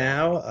 Right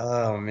now?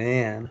 Oh,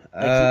 man.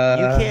 You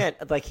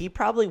can't. Like, he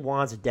probably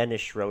wants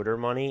Dennis Schroeder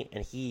money,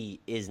 and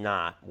he is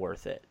not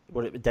worth it.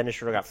 Dennis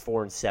Schroeder got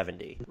 $4 and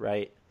 $70,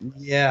 right?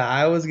 Yeah,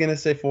 I was going to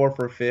say 4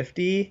 for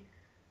 $50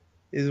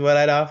 is what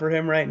I'd offer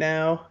him right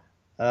now.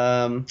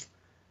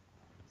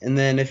 And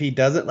then if he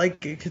doesn't, like,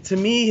 to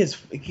me,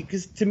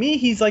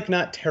 he's like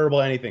not terrible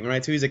at anything,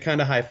 right? So he's a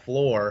kind of high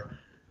floor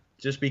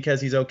just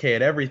because he's okay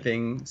at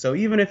everything. So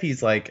even if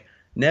he's like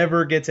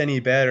never gets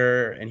any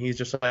better and he's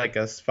just like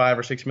a $5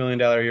 or $6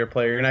 million a year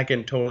player, you're not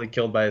getting totally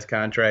killed by his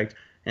contract.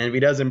 And if he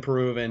does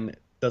improve and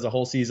does a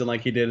whole season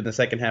like he did in the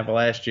second half of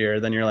last year,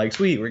 then you're like,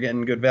 sweet, we're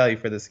getting good value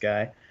for this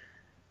guy.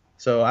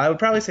 So I would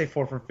probably say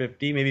 4 for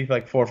 $50, maybe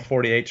like 4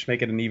 for $48, just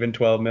make it an even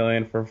 $12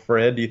 million for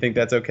Fred. Do you think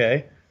that's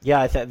okay?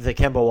 Yeah, the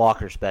Kemba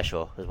Walker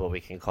special is what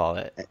we can call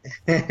it.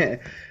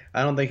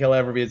 I don't think he'll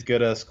ever be as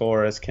good a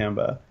scorer as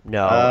Kemba.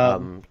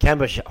 No,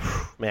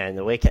 Kemba, man,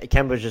 the way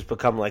Kemba's just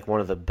become like one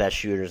of the best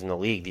shooters in the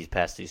league these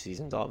past 2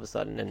 seasons all of a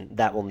sudden, and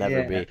that will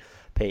never be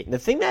Peyton. The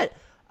thing that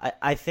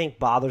I think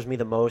bothers me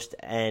the most,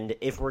 and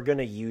if we're going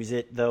to use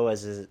it, though,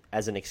 as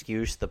an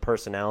excuse, the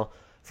personnel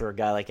for a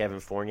guy like Evan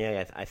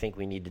Fournier, I think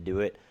we need to do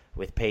it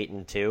with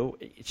Peyton too.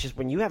 It's just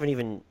when you haven't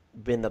even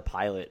been the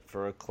pilot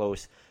for a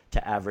close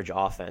to average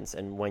offense,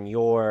 and when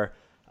you're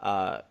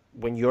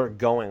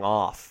going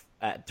off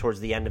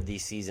towards the end of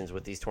these seasons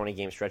with these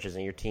 20-game stretches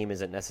and your team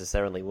isn't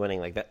necessarily winning,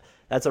 like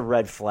that's a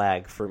red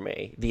flag for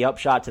me. The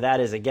upshot to that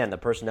is, again, the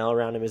personnel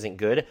around him isn't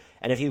good,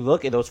 and if you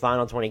look at those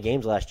final 20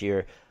 games last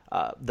year,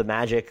 the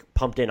Magic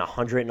pumped in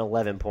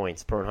 111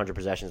 points per 100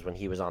 possessions when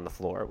he was on the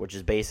floor, which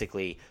is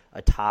basically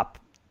a top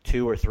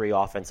 2 or 3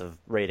 offensive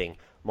rating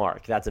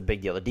mark. That's a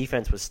big deal. The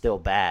defense was still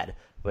bad,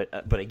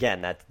 but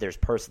again, that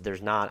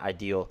there's not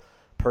ideal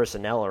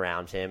personnel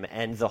around him,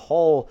 and the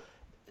whole,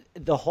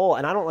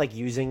 and I don't like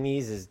using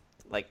these as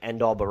like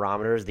end-all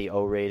barometers, the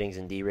O ratings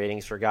and D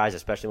ratings for guys,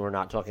 especially when we're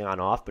not talking on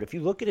off, but if you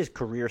look at his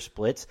career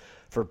splits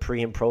for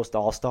pre and post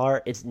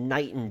All-Star, it's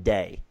night and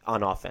day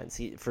on offense.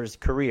 For his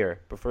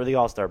career, before the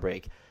All-Star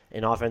break,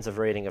 an offensive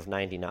rating of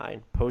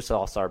 99, post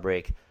All-Star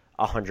break,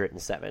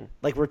 107.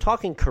 Like, we're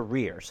talking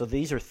career, so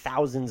these are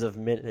thousands of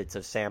minutes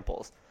of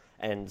samples,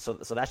 and so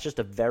that's just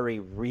a very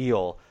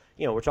real,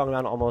 we're talking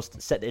about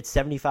it's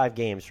 75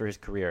 games for his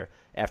career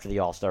after the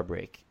All-Star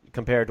break,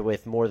 compared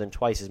with more than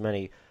twice as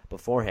many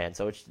beforehand.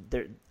 So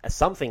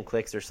something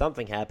clicks or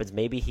something happens.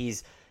 Maybe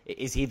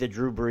is he the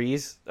Drew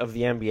Brees of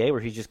the NBA, where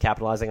he's just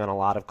capitalizing on a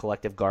lot of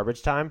collective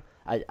garbage time?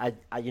 I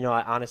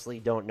honestly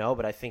don't know,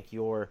 but I think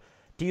your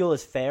deal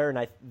is fair,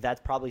 and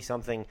that's probably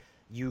something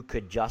you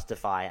could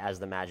justify as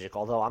the Magic.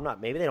 Although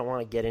maybe they don't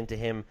want to get into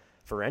him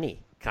for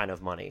any kind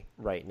of money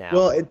right now.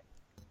 Well,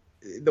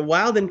 the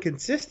wild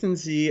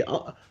inconsistency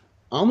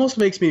almost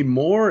makes me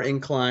more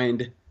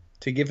inclined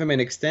to give him an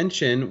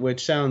extension,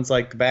 which sounds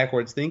like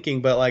backwards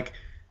thinking, but like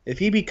if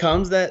he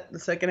becomes the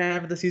second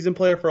half of the season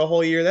player for a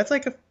whole year, that's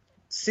like a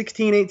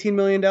 $16-18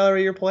 million a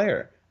year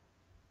player.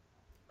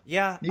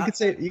 Yeah, you could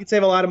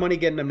save a lot of money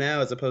getting him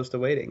now as opposed to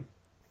waiting.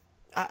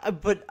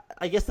 But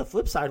I guess the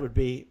flip side would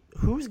be,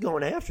 who's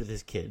going after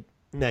this kid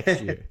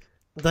next year?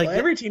 Like, well,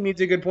 every team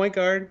needs a good point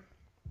guard.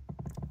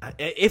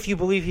 If you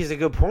believe he's a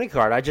good point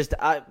guard, I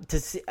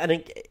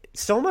think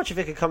so much of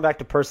it could come back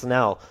to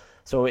personnel.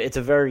 So it's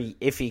a very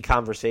iffy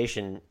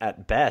conversation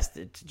at best.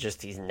 It's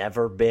just he's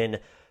never been,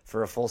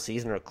 for a full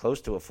season or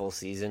close to a full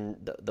season,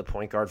 the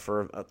point guard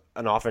for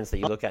an offense that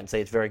you look at and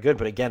say it's very good.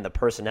 But again, the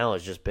personnel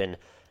has just been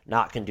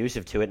not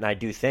conducive to it. And I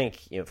do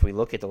think, if we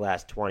look at the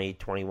last 20,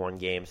 21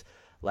 games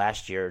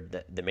last year,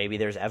 that maybe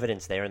there's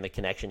evidence there, and the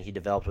connection he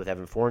developed with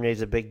Evan Fournier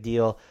is a big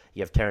deal.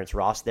 You have Terrence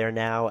Ross there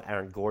now.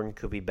 Aaron Gordon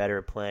could be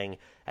better playing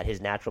at his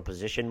natural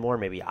position more.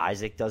 Maybe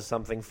Isaac does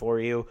something for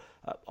you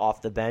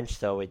off the bench.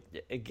 So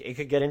it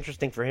could get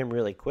interesting for him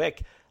really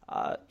quick.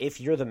 If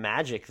you're the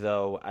Magic,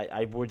 though,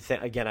 I would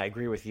think, again, I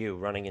agree with you,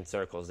 running in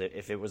circles.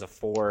 If it was a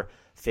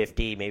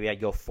 450, maybe I'd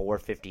go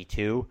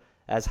 452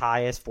 as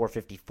highest,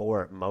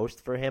 454 at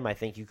most for him. I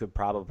think you could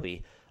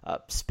probably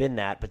spin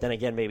that. But then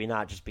again, maybe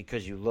not, just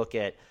because you look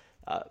at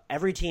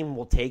every team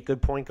will take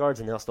good point guards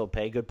and they'll still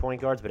pay good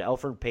point guards. But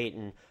Elfrid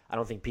Payton, I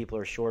don't think people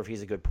are sure if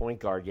he's a good point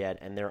guard yet,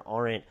 and there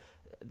aren't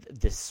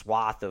this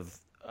swath of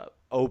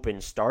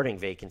open starting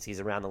vacancies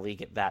around the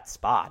league at that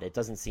spot. It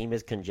doesn't seem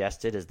as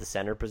congested as the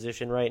center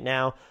position right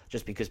now,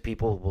 just because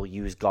people will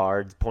use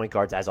point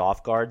guards as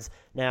off guards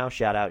now.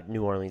 Shout out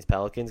New Orleans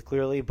Pelicans,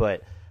 clearly.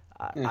 But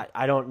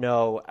I don't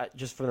know,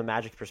 just from the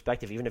Magic's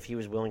perspective, even if he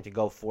was willing to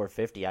go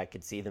 450, I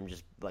could see them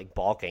just like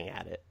balking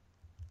at it.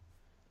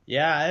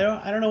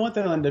 Yeah, I don't know what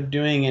they'll end up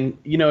doing, and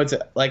it's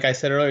like I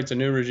said earlier, it's a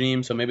new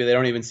regime, so maybe they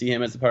don't even see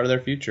him as a part of their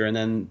future, and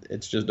then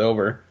it's just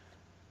over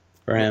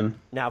for him.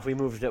 Now, if we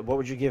move to, what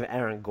would you give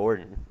Aaron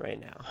Gordon right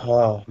now?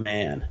 Oh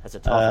man, that's a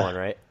tough one,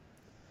 right?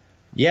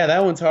 Yeah,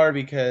 that one's hard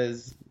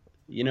because,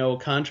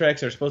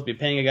 contracts are supposed to be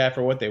paying a guy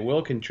for what they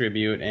will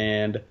contribute,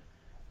 and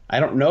I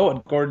don't know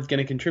what Gordon's going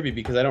to contribute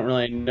because I don't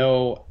really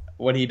know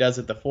what he does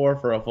at the 4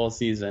 for a full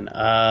season.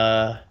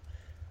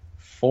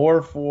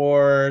 4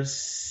 for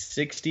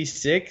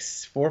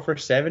 66, 4 for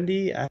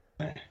 70, I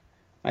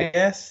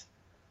guess.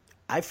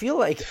 I feel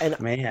like, and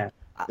Man,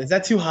 is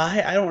that too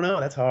high? I don't know.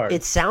 That's hard.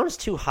 it sounds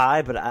too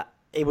high, but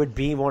it would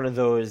be one of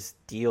those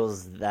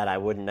deals that I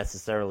wouldn't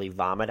necessarily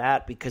vomit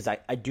at because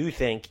I do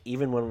think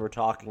even when we're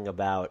talking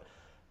about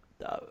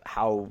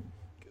how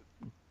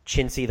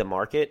chintzy the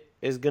market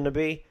is going to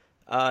be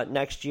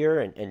next year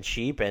and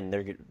cheap, and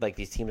they're like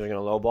these teams are going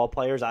to lowball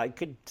players, I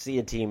could see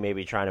a team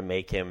maybe trying to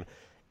make him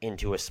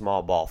into a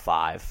small ball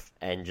 5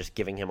 and just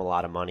giving him a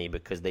lot of money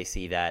because they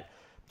see that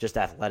just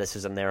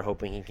athleticism there,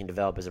 hoping he can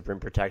develop as a rim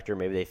protector.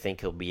 Maybe they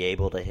think he'll be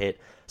able to hit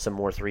some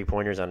more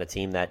three-pointers on a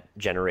team that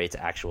generates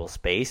actual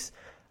space.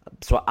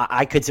 So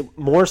I could see,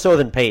 more so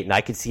than Peyton,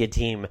 I could see a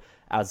team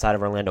outside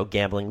of Orlando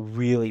gambling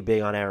really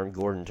big on Aaron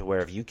Gordon to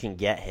where if you can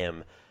get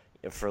him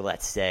for,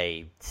 let's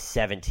say,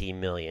 $17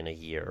 million a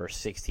year or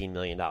 $16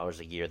 million a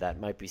year, that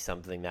might be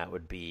something that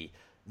would be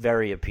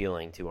very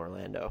appealing to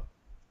Orlando.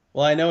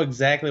 Well, I know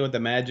exactly what the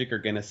Magic are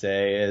going to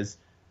say is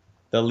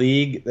the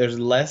league, there's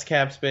less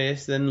cap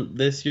space than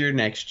this year,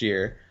 next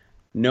year.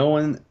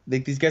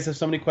 These guys have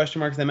so many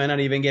question marks they might not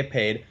even get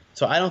paid.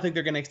 So I don't think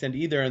they're going to extend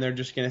either, and they're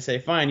just going to say,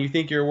 fine, you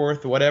think you're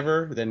worth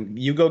whatever, then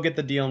you go get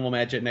the deal and we'll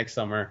match it next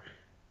summer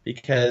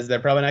because they're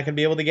probably not going to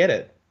be able to get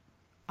it.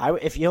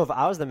 If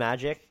I was the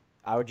Magic,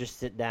 I would just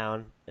sit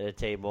down at a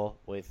table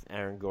with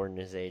Aaron Gordon,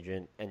 his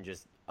agent, and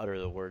just utter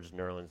the words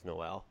Nerlens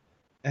Noel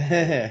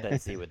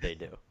and see what they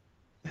do.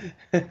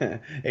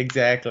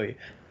 Exactly.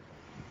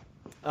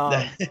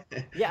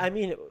 Yeah, I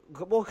mean,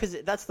 well,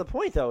 because that's the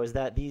point, though, is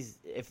that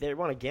if they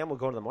want to gamble,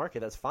 go to the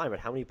market, that's fine. But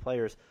how many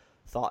players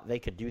thought they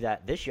could do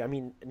that this year? I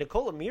mean,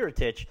 Nikola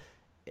Mirotic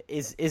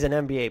is an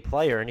NBA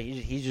player, and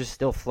he's just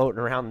still floating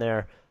around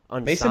there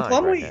unsigned. Mason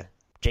Plumlee.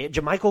 Right,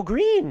 JaMychal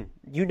Green.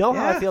 You know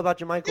how I feel about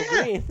JaMychal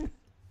Green.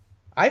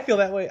 I feel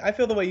that way. I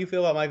feel the way you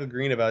feel about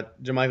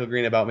JaMychal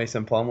Green about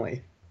Mason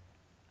Plumlee.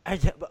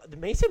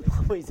 Mason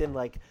Plumlee's in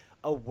like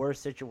a worse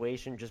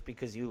situation just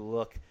because you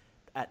look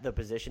at the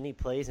position he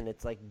plays, and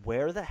it's like,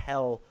 where the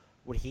hell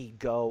would he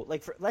go?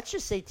 Like, let's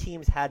just say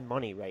teams had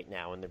money right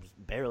now, and there's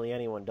barely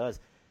anyone does.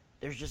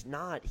 There's just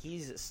not.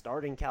 He's a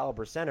starting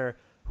caliber center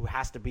who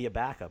has to be a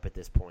backup at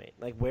this point.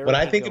 Like, where? When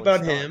I think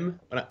about him,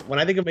 when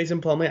I think of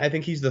Mason Plumlee, I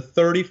think he's the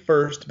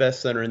 31st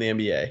best center in the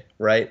NBA,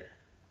 right?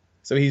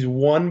 So he's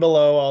one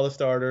below all the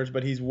starters,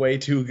 but he's way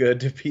too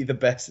good to be the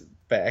best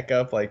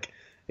backup. Like,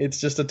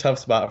 it's just a tough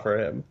spot for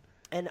him.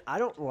 And I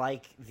don't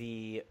like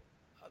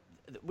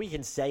we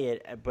can say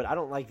it, but I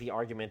don't like the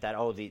argument that,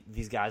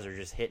 these guys are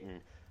just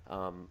hitting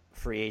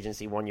free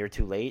agency 1 year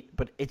too late.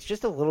 But it's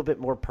just a little bit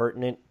more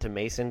pertinent to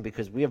Mason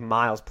because we have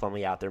Miles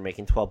Plumlee out there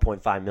making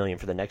 $12.5 million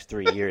for the next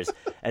 3 years,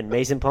 and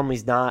Mason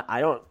Plumlee's not.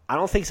 I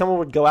don't think someone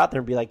would go out there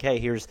and be like, hey,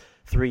 here's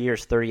 3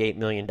 years, $38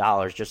 million,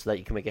 just so that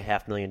you can make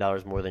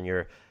 $500,000 more than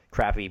your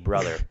crappy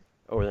brother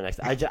over the next.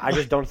 I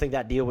just don't think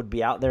that deal would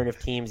be out there, and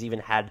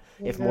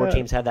if more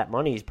teams had that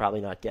money, he's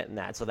probably not getting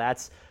that. So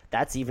that's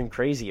even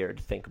crazier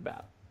to think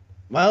about.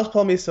 Miles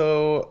Plumlee's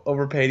so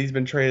overpaid. He's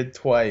been traded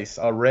twice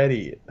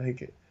already.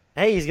 Like,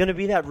 hey, he's gonna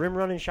be that rim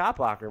running shot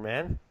blocker,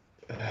 man.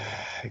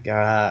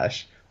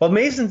 Gosh. Well,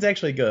 Mason's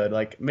actually good.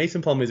 Like,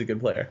 Mason Plumlee's a good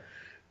player.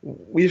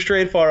 We've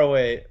strayed far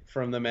away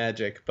from the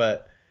Magic,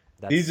 but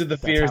these are the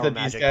fears that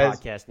these guys.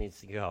 Podcast needs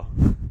to go.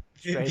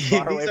 These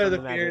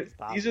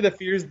are the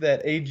fears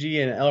that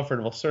AG and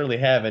Alfred will certainly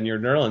have, and your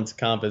Nerlens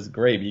comp is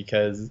great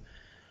because,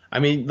 I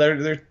mean,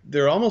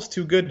 they're almost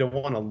too good to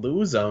want to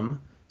lose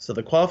them. So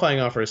the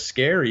qualifying offer is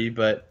scary,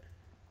 but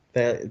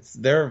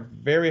they're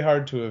very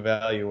hard to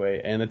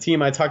evaluate. And the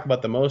team I talk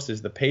about the most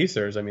is the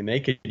Pacers. I mean, they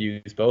could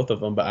use both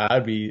of them, but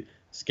I'd be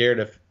scared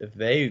if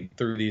they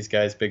threw these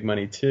guys big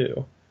money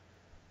too.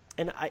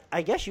 And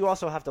I guess you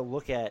also have to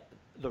look at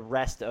the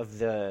rest of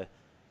the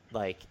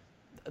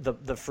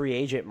free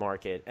agent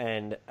market,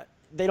 and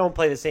they don't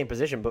play the same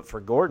position. But for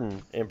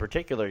Gordon in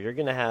particular, you're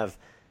going to have,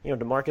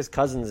 DeMarcus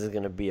Cousins is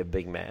going to be a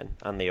big man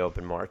on the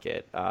open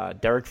market.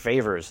 Derek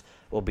Favors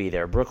will be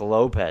there. Brooke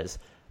Lopez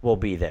will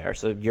be there.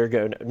 So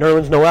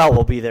Nerlens Noel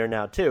will be there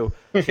now too.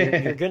 So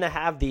you're going to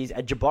have these.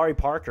 Jabari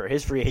Parker,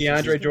 his free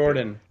agent. DeAndre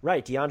Jordan.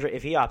 Right,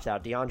 if he opts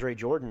out, DeAndre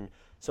Jordan.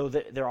 So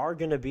there are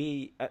going to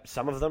be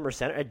some of them are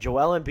center.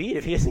 Joel Embiid,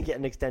 if he doesn't get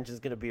an extension, is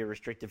going to be a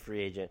restricted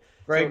free agent.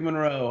 Greg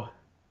Monroe.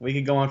 We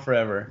could go on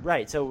forever.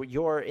 Right. So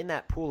you're in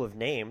that pool of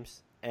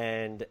names,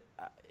 and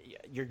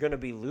you're going to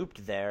be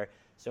looped there.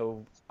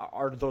 So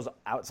are those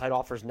outside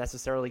offers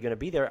necessarily going to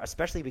be there,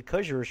 especially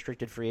because you're a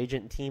restricted free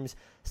agent and teams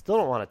still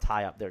don't want to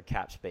tie up their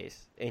cap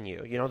space in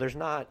you? There's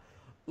not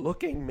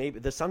looking – maybe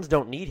the Suns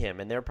don't need him,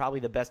 and they're probably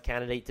the best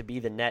candidate to be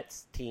the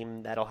Nets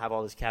team that'll have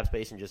all this cap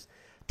space and just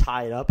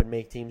tie it up and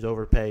make teams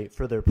overpay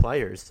for their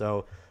players.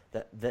 So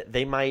that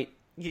they might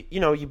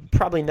you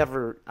probably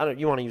never.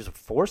 You want to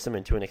force him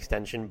into an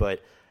extension,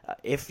 but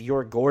if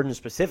you're Gordon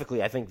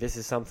specifically, I think this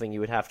is something you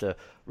would have to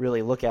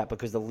really look at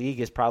because the league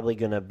is probably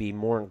going to be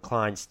more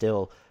inclined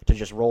still to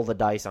just roll the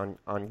dice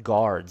on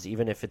guards,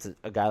 even if it's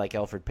a guy like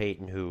Elfrid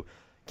Payton who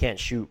can't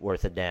shoot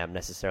worth a damn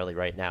necessarily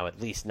right now,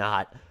 at least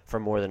not for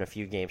more than a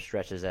few game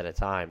stretches at a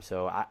time.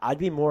 So I'd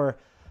be more.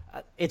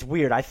 It's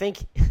weird. I think,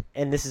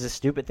 and this is a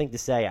stupid thing to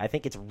say, I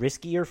think it's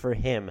riskier for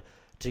him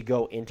to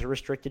go into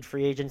restricted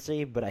free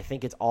agency, but I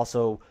think it's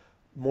also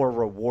more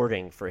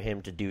rewarding for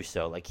him to do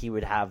so. Like, he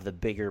would have the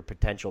bigger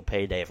potential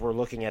payday if we're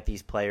looking at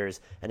these players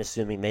and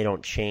assuming they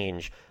don't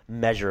change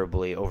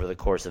measurably over the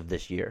course of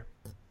this year.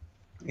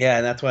 Yeah,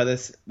 and that's why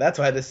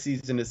this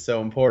season is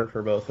so important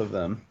for both of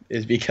them,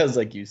 is because,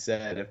 like you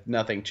said, if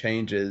nothing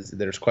changes,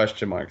 there's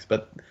question marks.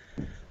 But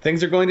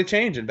things are going to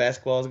change, and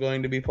basketball is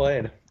going to be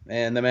played.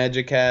 And the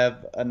Magic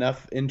have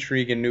enough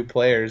intrigue and new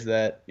players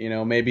that,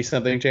 maybe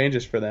something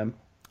changes for them.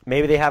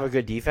 Maybe they have a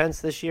good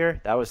defense this year.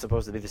 That was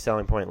supposed to be the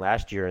selling point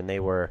last year, and they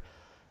were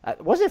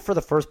wasn't it for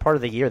the first part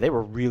of the year? They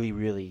were really,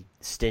 really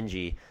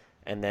stingy,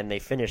 and then they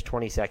finished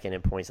 22nd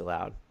in points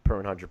allowed per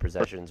 100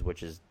 possessions,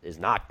 which is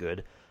not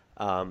good.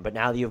 But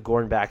now that you have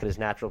Gordon back at his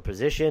natural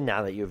position,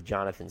 now that you have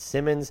Jonathan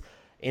Simmons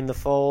in the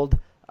fold,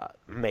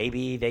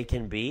 maybe they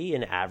can be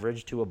an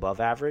average to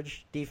above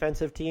average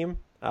defensive team.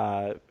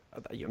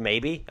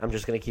 Maybe. I'm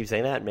just going to keep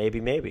saying that. Maybe.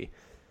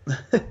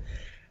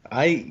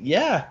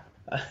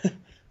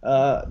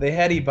 They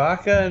had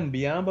Ibaka and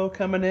Biyombo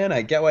coming in.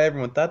 I get why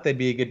everyone thought they'd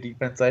be a good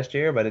defense last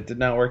year, but it did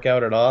not work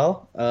out at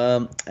all.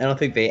 I don't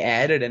think they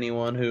added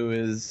anyone who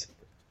is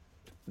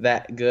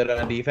that good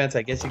on defense.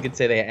 I guess you could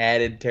say they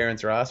added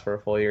Terrence Ross for a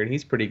full year, and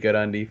he's pretty good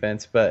on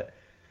defense. But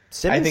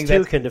Simmons,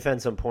 too, can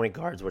defend some point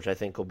guards, which I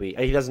think will be –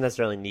 he doesn't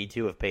necessarily need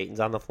to if Payton's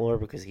on the floor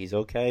because he's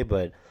okay,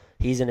 but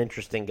he's an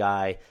interesting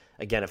guy.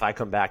 Again, if I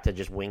come back to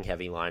just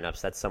wing-heavy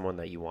lineups, that's someone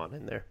that you want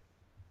in there.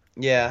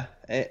 Yeah,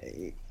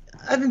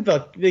 I think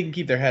they can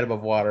keep their head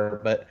above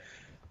water, but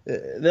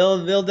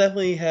they'll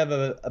definitely have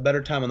a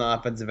better time on the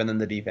offensive end than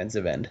the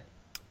defensive end.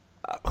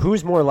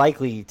 Who's more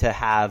likely to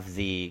have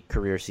the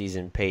career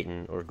season,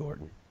 Payton or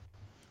Gordon?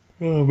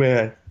 Oh,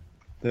 man.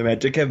 The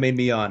Magic have made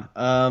me yawn.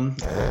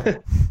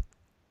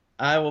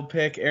 I will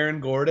pick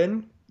Aaron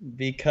Gordon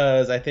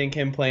because I think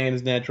him playing in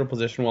his natural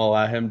position will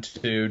allow him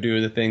to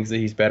do the things that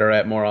he's better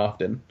at more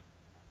often.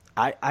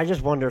 I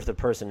just wonder if the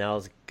personnel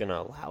is going to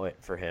allow it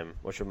for him,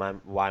 which is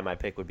why my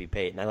pick would be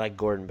Payton. I like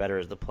Gordon better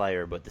as the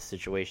player, but the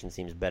situation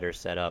seems better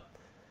set up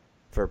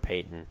for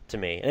Payton to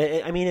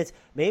me. I mean, it's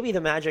maybe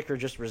the Magic are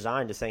just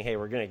resigned to saying, hey,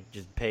 we're going to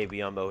just pay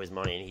Biyombo his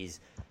money, and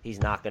he's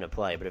not going to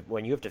play. But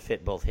when you have to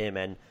fit both him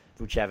and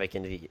Vucevic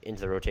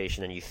into the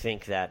rotation, and you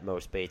think that Mo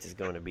Spates is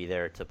going to be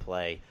there to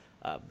play,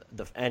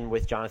 and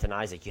with Jonathan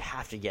Isaac, you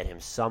have to get him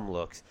some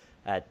looks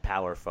at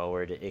power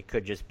forward. It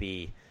could just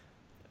be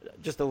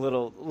just a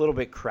little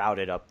bit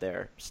crowded up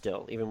there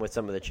still, even with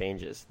some of the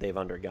changes they've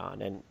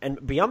undergone. And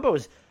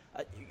Biyombo's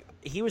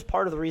he was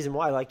part of the reason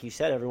why, like you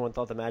said, everyone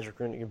thought the Magic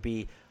were going to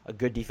be a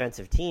good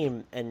defensive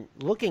team. And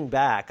looking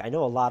back, I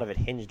know a lot of it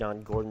hinged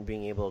on Gordon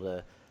being able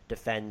to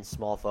defend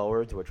small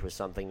forwards, which was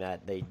something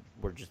that they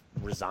were just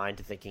resigned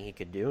to thinking he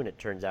could do, and it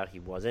turns out he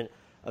wasn't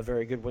a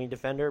very good wing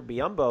defender.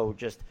 Biyombo,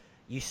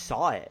 you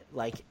saw it.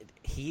 Like,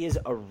 he is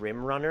a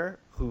rim runner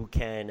who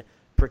can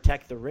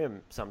protect the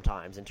rim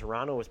sometimes, and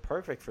Toronto was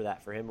perfect for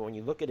that for him. But when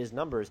you look at his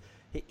numbers,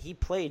 he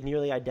played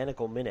nearly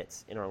identical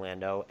minutes in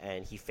Orlando,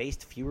 and he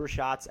faced fewer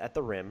shots at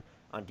the rim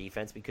on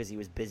defense because he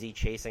was busy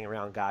chasing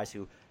around guys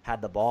who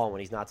had the ball when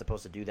he's not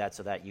supposed to do that,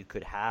 so that you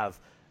could have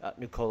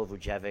Nikola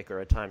Vucevic or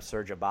at times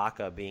Serge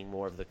Ibaka being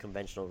more of the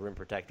conventional rim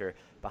protector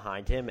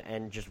behind him.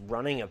 And just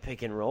running a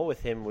pick and roll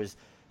with him was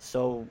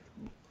so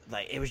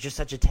it was just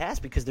such a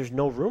task because there's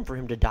no room for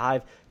him to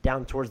dive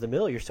down towards the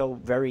middle. You're so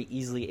very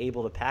easily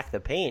able to pack the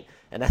paint,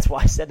 and that's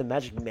why I said the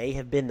Magic may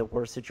have been the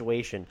worst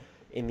situation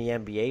in the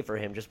NBA for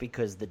him, just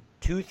because the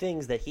two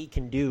things that he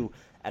can do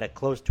at a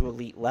close to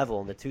elite level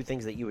and the two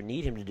things that you would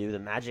need him to do, the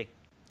Magic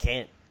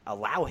can't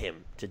allow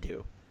him to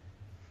do.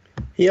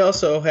 He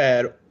also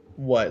had,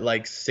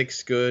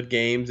 6 good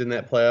games in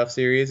that playoff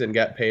series and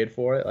got paid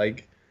for it?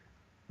 Like,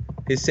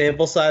 his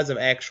sample size of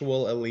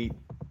actual elite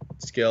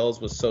skills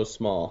was so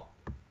small.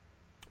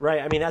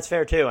 Right, I mean, that's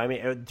fair, too. I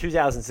mean,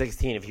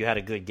 2016, if you had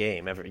a good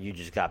game, you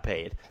just got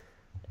paid.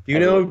 You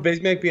know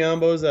Bismack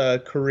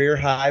Biyombo's career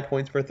high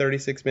points per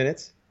 36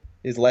 minutes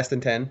is less than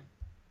 10?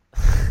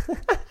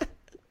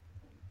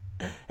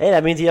 Hey,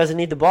 that means he doesn't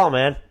need the ball,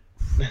 man.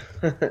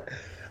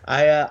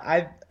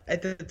 I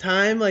at the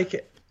time,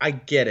 I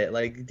get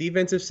it.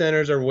 Defensive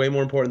centers are way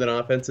more important than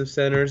offensive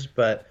centers,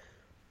 but,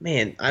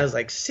 man, I was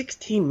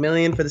 $16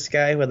 million for this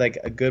guy who had,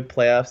 a good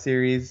playoff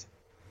series.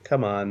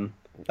 Come on.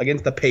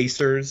 Against the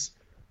Pacers.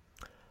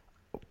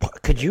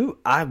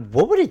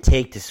 What would it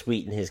take to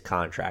sweeten his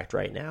contract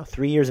right now?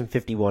 3 years and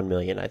 $51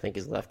 million, I think,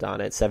 is left on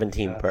it.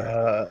 17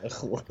 per.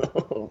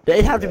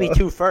 It'd have to be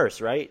 2 firsts,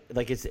 right?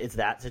 It's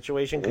that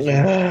situation. You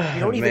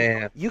don't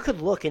even. You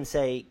could look and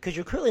say, because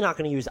you're clearly not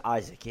going to use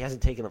Isaac. He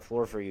hasn't taken the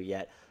floor for you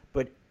yet.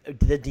 But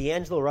the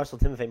D'Angelo Russell,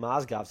 Timofey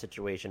Mozgov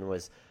situation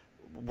was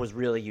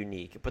really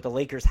unique. But the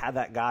Lakers had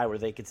that guy where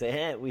they could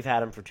say, we've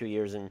had him for 2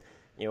 years, and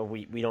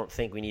we don't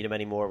think we need him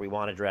anymore. We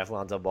want to draft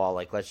Lonzo Ball.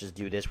 Like, let's just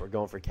do this. We're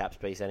going for cap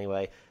space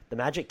anyway. The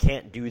Magic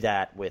can't do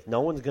that with –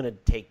 no one's going to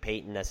take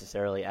Peyton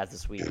necessarily as the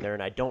sweetener,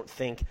 and I don't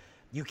think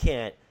you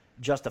can't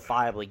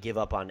justifiably give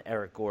up on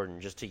Eric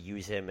Gordon just to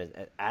use him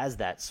as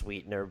that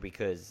sweetener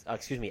because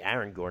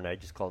Aaron Gordon. I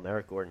just call him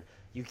Eric Gordon.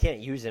 You can't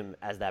use him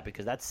as that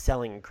because that's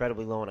selling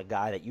incredibly low on a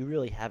guy that you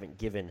really haven't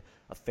given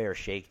a fair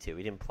shake to.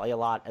 He didn't play a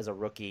lot as a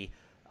rookie.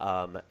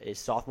 His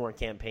sophomore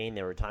campaign,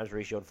 there were times where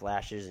he showed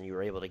flashes and you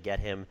were able to get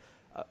him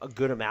a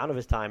good amount of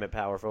his time at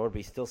power forward, but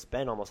he still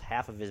spent almost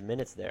half of his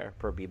minutes there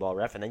per B-ball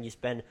ref, and then you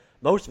spend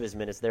most of his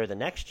minutes there the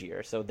next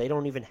year. So they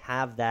don't even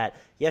have that.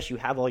 Yes, you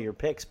have all your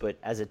picks, but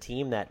as a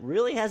team that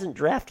really hasn't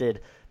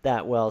drafted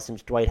that well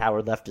since Dwight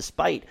Howard left,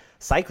 despite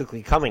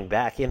cyclically coming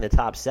back in the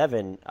top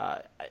 7,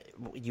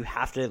 you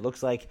have to, it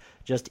looks like,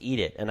 just eat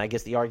it. And I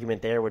guess the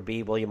argument there would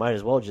be, well, you might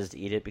as well just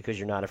eat it because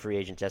you're not a free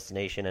agent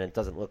destination and it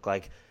doesn't look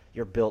like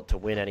you're built to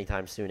win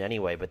anytime soon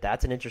anyway. But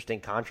that's an interesting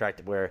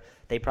contract where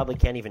they probably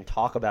can't even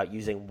talk about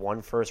using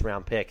one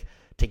first-round pick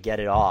to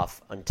get it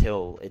off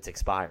until it's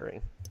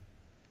expiring.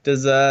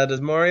 Does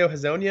Mario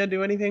Hezonja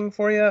do anything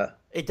for you?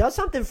 It does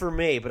something for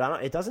me,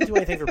 but it doesn't do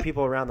anything for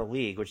people around the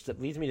league, which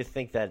leads me to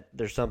think that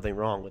there's something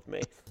wrong with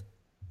me.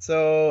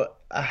 So,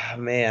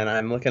 man,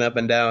 I'm looking up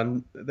and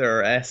down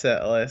their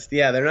asset list.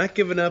 Yeah, they're not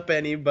giving up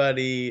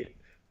anybody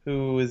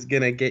who is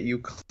going to get you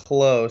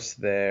close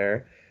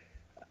there.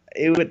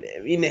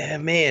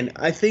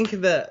 I think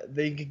that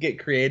they could get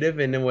creative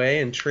in a way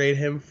and trade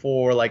him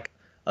for like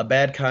a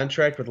bad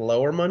contract with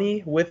lower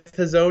money with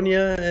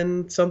Hezonja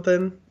and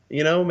something.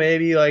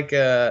 Maybe like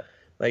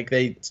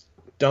they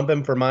dump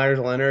him for Myers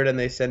Leonard and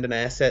they send an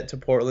asset to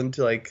Portland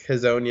to like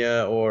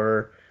Hezonja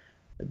or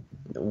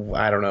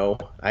I don't know.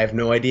 I have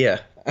no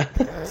idea.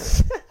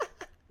 This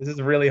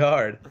is really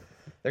hard.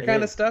 They're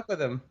kind of stuck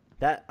with him.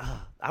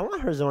 I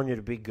want Hezonja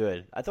to be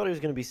good. I thought he was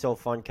going to be so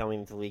fun coming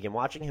into the league, and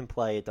watching him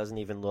play, it doesn't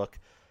even look.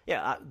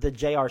 Yeah, the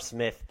J.R.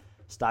 Smith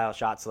style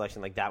shot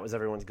selection, like that was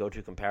everyone's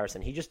go-to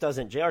comparison. He just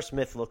doesn't. J.R.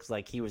 Smith looks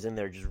like he was in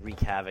there just wreak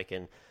havoc,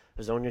 and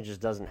Hezonja just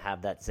doesn't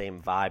have that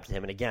same vibe to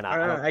him. And again,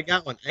 I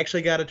got one. I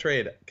actually got a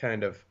trade,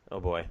 kind of. Oh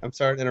boy. I'm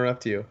sorry to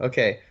interrupt you.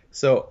 Okay,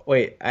 so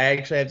wait, I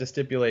actually have the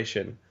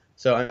stipulation.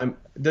 So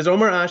does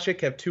Omar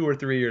Ashik have 2 or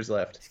 3 years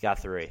left? He's got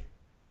 3.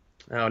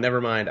 Oh,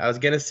 never mind. I was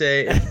gonna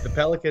say if the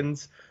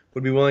Pelicans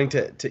would be willing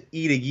to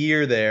eat a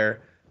year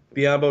there,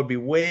 Biyombo would be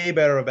way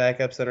better of a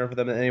backup center for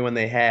them than anyone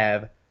they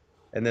have,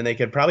 and then they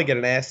could probably get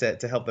an asset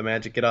to help the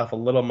Magic get off a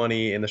little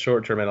money in the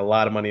short term and a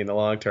lot of money in the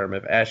long term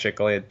if Ashik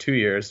only had 2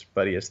 years,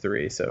 but he has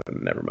 3, so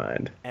never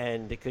mind.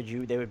 And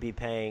they would be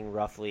paying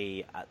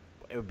roughly,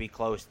 it would be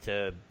close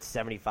to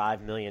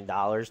 $75 million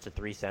to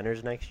 3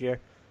 centers next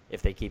year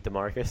if they keep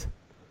DeMarcus.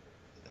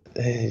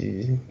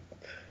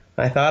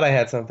 I thought I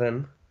had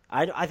something.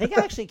 I think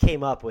I actually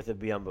came up with a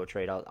Biyombo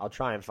trade. I'll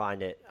try and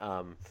find it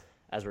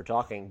as we're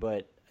talking.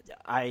 But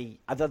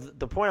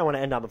the point I want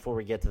to end on before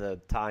we get to the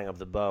tying of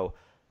the bow,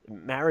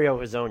 Mario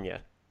Hezonja,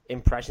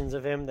 impressions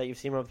of him that you've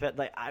seen him with,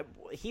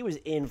 he was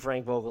in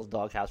Frank Vogel's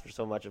doghouse for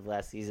so much of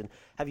last season.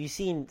 Have you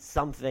seen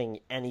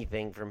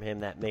anything from him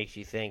that makes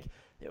you think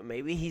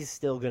maybe he's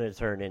still going to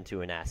turn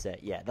into an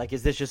asset yet? Like,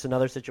 is this just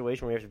another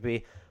situation where you have to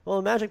be, well,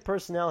 the Magic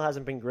personnel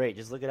hasn't been great.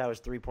 Just look at how his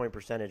three-point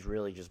percentage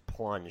really just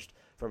plunged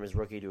from his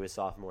rookie to his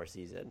sophomore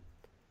season.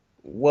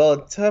 Well,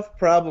 a tough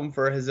problem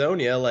for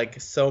Hezonja,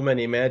 like so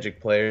many Magic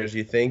players,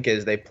 you think,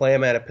 is they play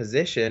him at a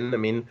position. I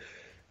mean,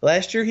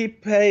 last year he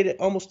played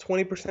almost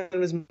 20%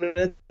 of his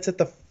minutes at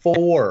the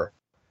 4.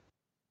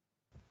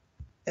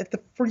 At the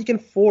freaking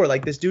 4.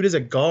 Like, this dude is a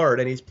guard,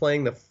 and he's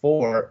playing the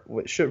 4.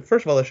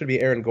 First of all, there should be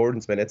Aaron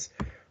Gordon's minutes.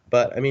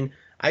 But, I mean,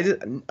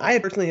 I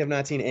personally have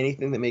not seen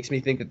anything that makes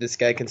me think that this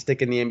guy can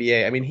stick in the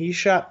NBA. I mean, he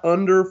shot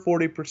under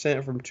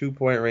 40% from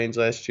 2-point range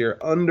last year,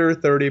 under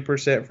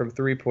 30% from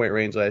 3-point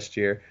range last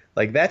year.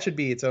 Like, that should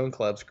be its own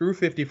club. Screw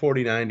 50,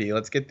 40, 90.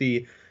 Let's get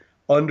the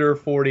under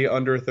 40,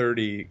 under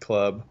 30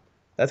 club.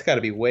 That's got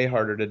to be way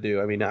harder to do.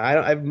 I mean,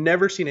 I've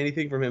never seen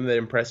anything from him that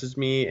impresses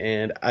me,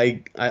 and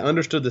I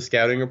understood the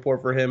scouting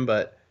report for him,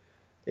 but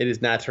it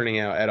is not turning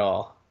out at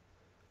all.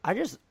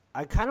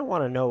 I kind of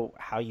want to know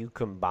how you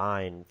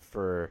combine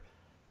for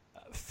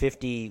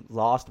 50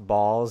 lost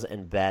balls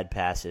and bad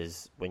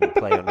passes when you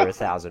play under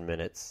 1,000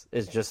 minutes.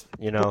 It's just,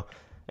 and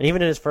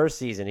even in his first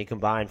season, he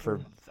combined for,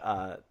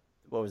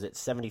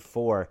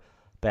 74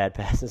 bad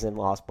passes and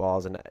lost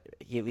balls, and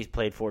he at least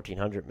played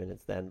 1,400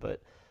 minutes then,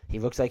 but he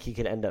looks like he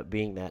could end up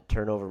being that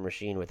turnover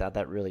machine without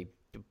that really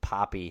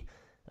poppy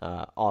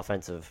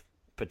offensive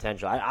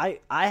potential. I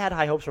had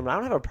high hopes for him. I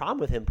don't have a problem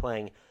with him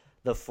playing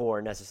the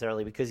 4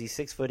 necessarily because he's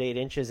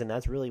 6'8", and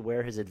that's really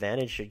where his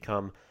advantage should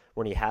come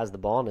when he has the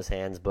ball in his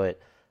hands. But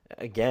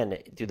again,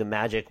 do the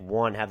Magic,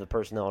 1, have the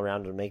personnel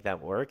around to make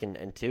that work,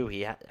 and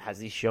 2, has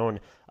he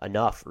shown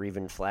enough or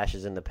even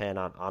flashes in the pan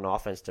on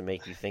offense to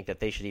make you think that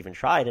they should even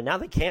try it? And now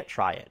they can't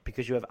try it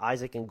because you have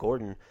Isaac and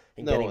Gordon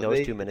getting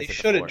those 2 minutes. They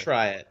shouldn't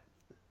try it.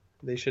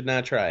 They should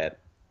not try it.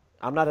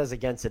 I'm not as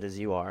against it as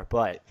you are,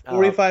 but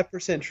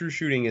 45% true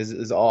shooting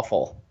is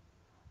awful.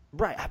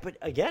 Right, but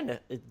again,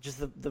 just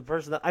the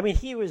person that, I mean,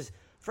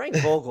 Frank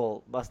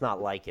Vogel must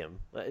not like him.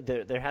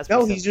 There has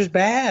to be he's just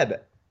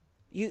bad.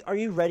 Are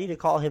you ready to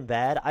call him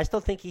bad? I still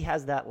think he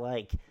has that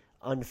like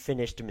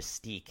unfinished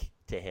mystique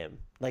to him.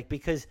 Like,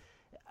 because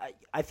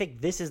I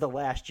think this is the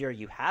last year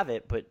you have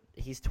it, but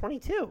he's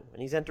 22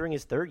 and he's entering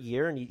his third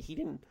year, and he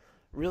didn't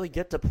really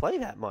get to play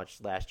that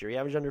much last year. He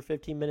averaged under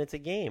 15 minutes a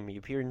game. He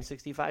appeared in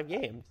 65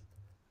 games.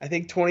 I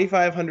think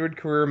 2,500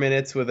 career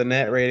minutes with a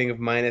net rating of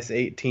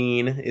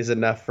 -18 is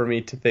enough for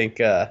me to think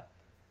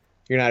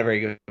you're not a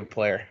very good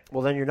player.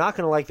 Well, then you're not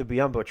going to like the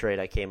Biyombo trade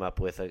I came up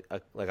with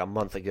like a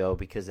month ago,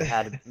 because it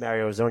had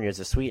Mario Hezonja as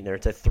a sweetener.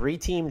 It's a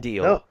 3-team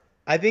deal. No,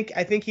 I think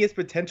he has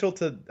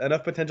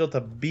enough potential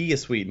to be a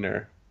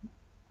sweetener.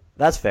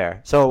 That's fair.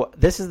 So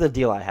this is the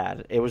deal I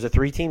had. It was a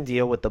 3-team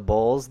deal with the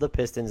Bulls, the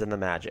Pistons, and the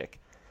Magic.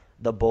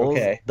 The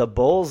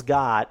Bulls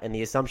got, and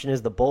the assumption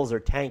is the Bulls are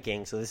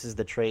tanking, so this is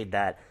the trade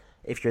that,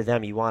 if you're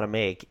them, you want to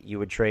make. You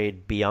would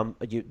trade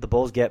the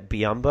Bulls get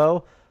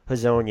Biyombo,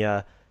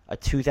 Hezonja, a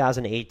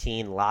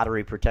 2018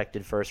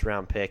 lottery-protected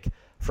first-round pick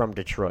from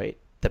Detroit.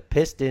 The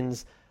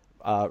Pistons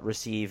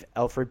receive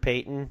Elfrid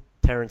Payton,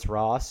 Terrence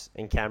Ross,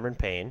 and Cameron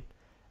Payne,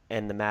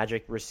 and the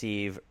Magic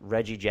receive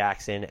Reggie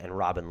Jackson and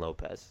Robin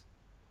Lopez.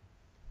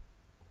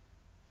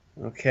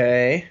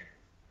 Okay.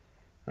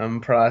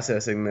 I'm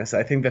processing this.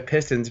 I think the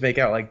Pistons make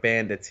out like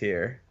bandits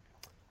here.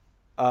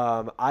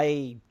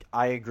 I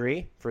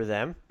agree for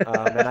them,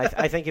 and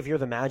I think if you're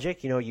the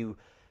Magic,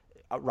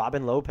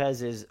 Robin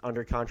Lopez is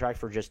under contract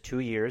for just 2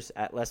 years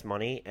at less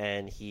money,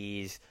 and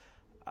he's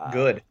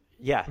good.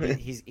 Yeah,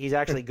 he's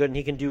actually good, and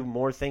he can do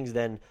more things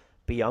than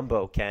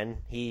Biyombo can.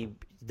 He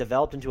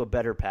developed into a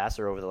better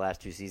passer over the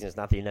last 2 seasons.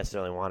 Not that you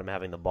necessarily want him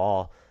having the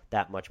ball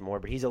that much more,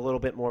 but he's a little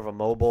bit more of a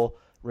mobile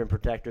rim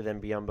protector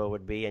than Biyombo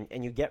would be,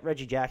 and you get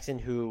Reggie Jackson,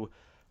 who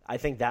I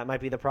think that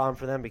might be the problem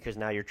for them, because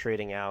now you're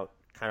trading out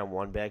kind of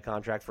one bad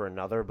contract for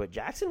another. But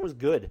Jackson was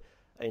good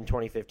in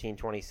 2015,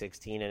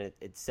 2016, and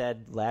it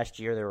said last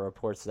year there were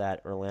reports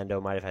that Orlando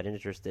might have had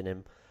interest in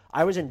him.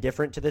 I was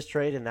indifferent to this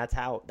trade, and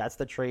that's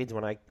the trades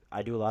when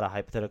I do a lot of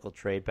hypothetical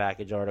trade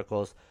package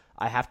articles.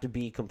 I have to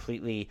be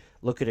completely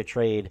look at a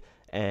trade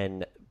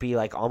and be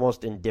like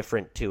almost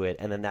indifferent to it,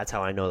 and then that's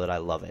how I know that I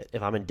love it.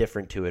 If I'm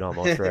indifferent to it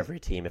almost for every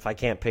team, if I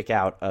can't pick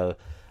out a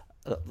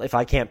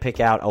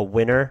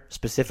winner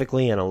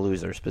specifically and a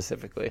loser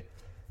specifically.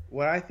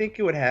 What I think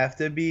it would have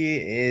to be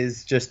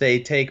is just they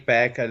take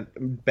back a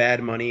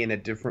bad money in a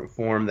different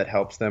form that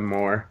helps them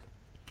more.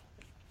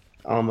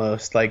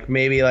 Almost like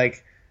maybe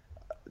like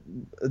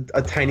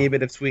a tiny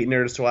bit of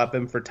sweetener to swap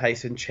him for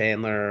Tyson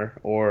Chandler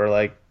or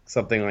like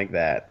something like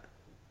that.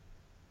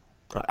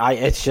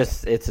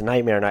 It's a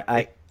nightmare, and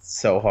it's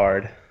so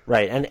hard.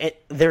 Right, and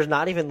there's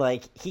not even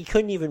like he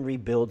couldn't even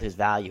rebuild his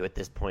value at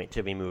this point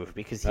to be moved,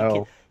 because he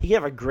could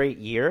have a great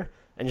year,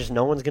 and just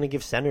no one's going to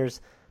give centers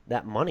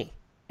that money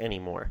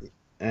anymore.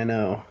 I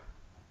know.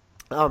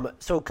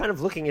 So kind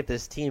of looking at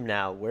this team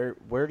now,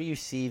 where do you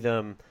see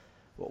them?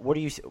 What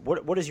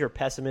is your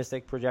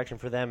pessimistic projection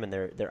for them, and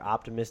their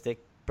optimistic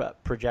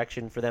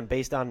projection for them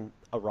based on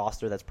a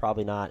roster that's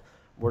probably not?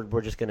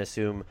 We're just going to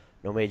assume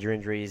no major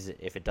injuries.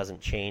 If it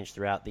doesn't change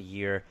throughout the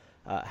year,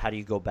 how do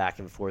you go back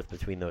and forth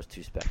between those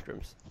two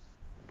spectrums?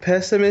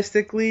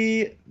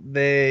 Pessimistically,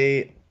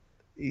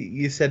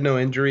 you said no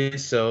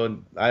injuries, so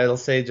I'll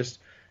say just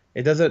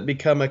it doesn't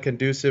become a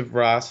conducive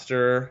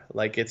roster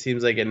like it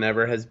seems like it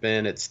never has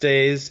been. It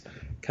stays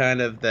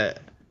kind of that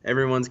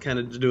everyone's kind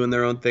of doing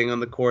their own thing on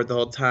the court the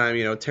whole time.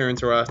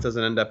 Terrence Ross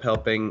doesn't end up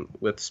helping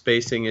with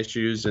spacing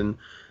issues, and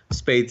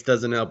Spades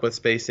doesn't help with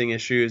spacing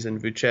issues,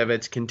 and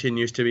Vucevic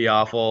continues to be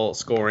awful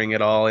scoring it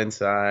all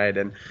inside,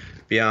 and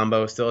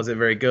Biyombo still isn't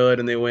very good,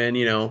 and they win,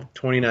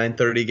 29,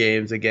 30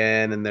 games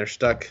again, and they're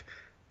stuck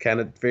kind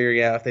of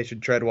figuring out if they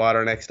should tread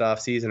water next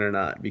offseason or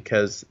not,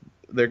 because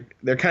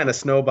they're kind of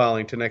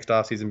snowballing to next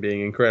offseason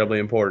being incredibly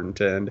important,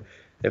 and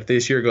if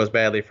this year goes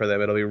badly for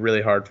them, it'll be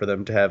really hard for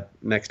them to have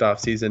next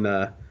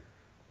offseason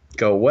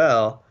go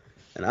well.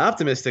 And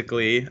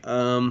optimistically,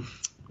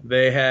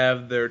 they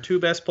have their two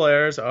best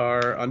players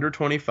are under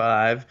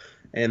 25,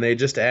 and they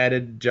just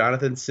added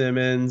Jonathan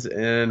Simmons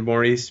and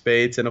Maurice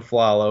Spates and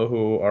Aflalo,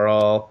 who are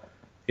all,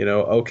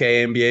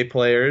 okay NBA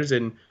players.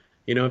 And,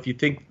 if you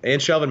think –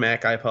 and Shelvin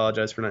Mack, I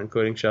apologize for not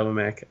including Shelvin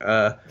Mack.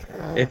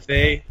 If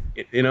they –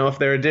 if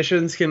their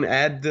additions can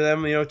add to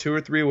them, 2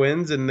 or 3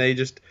 wins, and they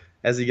just,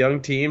 as a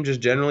young team, just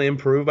generally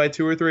improve by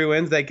 2 or 3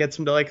 wins, that gets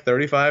them to like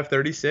 35,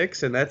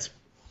 36, and that's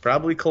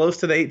probably close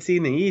to the 8 seed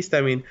in the East.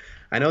 I mean,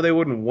 I know they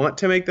wouldn't want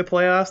to make the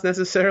playoffs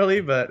necessarily,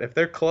 but if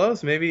they're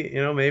close, maybe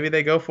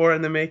they go for it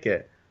and they make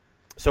it.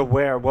 So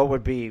where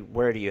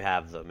do you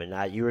have them?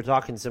 And you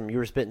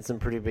were spitting some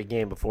pretty big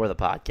game before the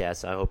podcast,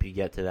 so I hope you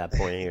get to that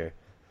point here.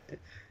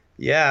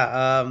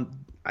 Yeah,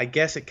 I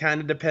guess it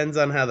kind of depends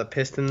on how the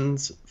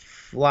Pistons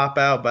flop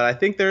out, but I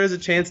think there is a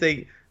chance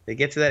they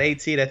get to that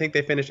 8 seed. I think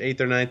they finished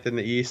 8th or 9th in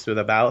the East with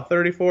about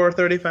 34 or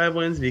 35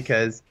 wins,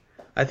 because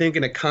I think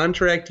in a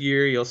contract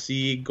year, you'll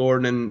see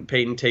Gordon and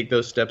Payton take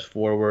those steps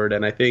forward.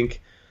 And I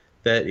think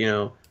that,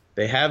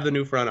 they have the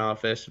new front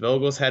office.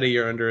 Vogel's had a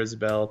year under his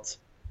belt.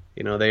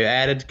 They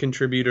added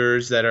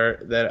contributors that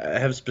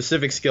have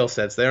specific skill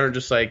sets. They aren't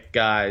just like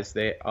guys.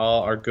 They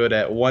all are good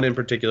at one in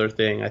particular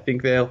thing. I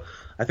think they'll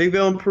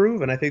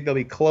improve, and I think they'll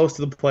be close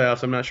to the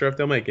playoffs. I'm not sure if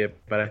they'll make it,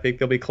 but I think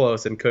they'll be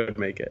close and could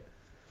make it.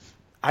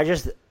 I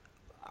guess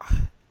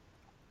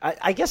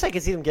I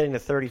could see them getting to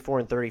 34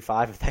 and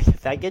 35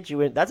 if that gets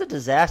you in. That's a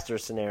disaster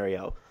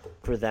scenario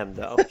for them,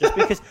 though. Just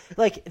because,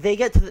 they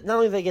get to not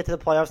only do they get to the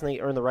playoffs and they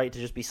earn the right to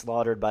just be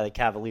slaughtered by the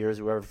Cavaliers,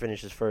 whoever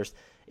finishes first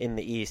in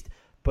the East.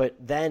 But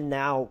then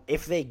now,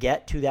 if they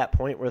get to that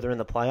point where they're in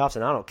the playoffs,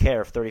 and I don't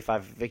care if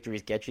 35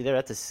 victories get you there,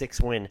 that's a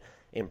 6-win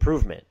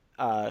improvement.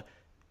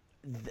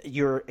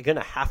 You're going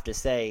to have to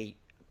say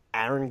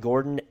Aaron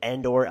Gordon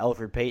and or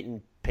Elfrid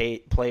Payton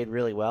played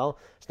really well.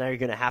 So now you're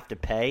going to have to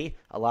pay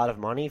a lot of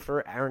money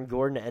for Aaron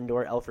Gordon and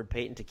or Elfrid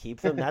Payton to keep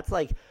them. That's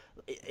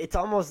it's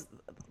almost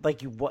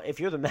like if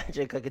you're the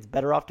Magic, it's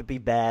better off to be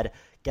bad,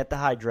 get the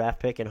high draft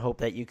pick, and hope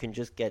that you can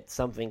just get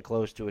something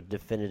close to a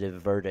definitive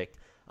verdict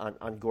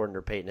on Gordon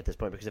or Payton at this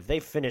point, because if they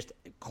finished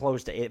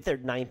close to if they're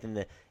 9th in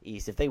the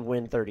East, if they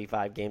win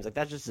 35 games,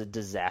 that's just a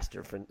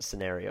disaster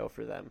scenario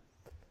for them.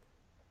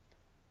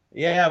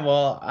 Yeah,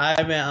 well,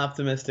 I'm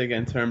optimistic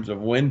in terms of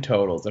win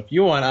totals. If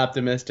you want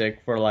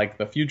optimistic for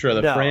the future of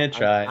the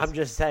franchise, I'm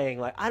just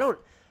saying I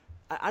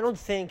don't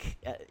think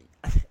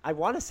I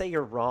want to say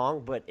you're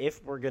wrong, but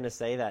if we're gonna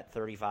say that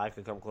 35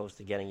 could come close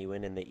to getting you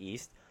in the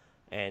East,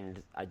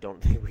 and I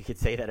don't think we could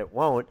say that it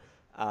won't.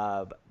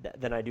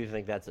 Then I do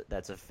think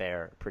that's a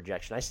fair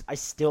projection. I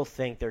still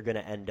think they're going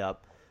to end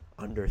up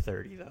under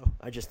 30, though.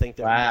 I just think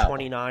they're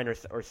 29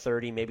 or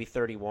 30, maybe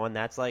 31.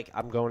 That's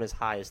I'm going as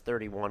high as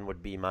 31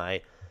 would be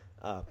my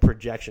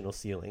projectional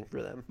ceiling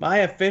for them. My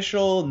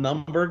official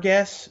number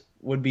guess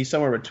would be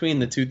somewhere between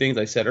the two things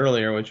I said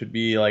earlier, which would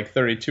be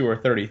 32 or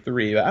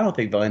 33. But I don't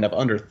think they'll end up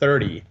under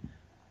 30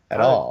 at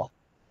all.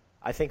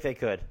 I think they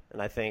could,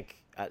 and I think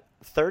at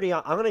 30.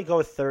 I'm going to go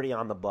with 30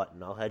 on the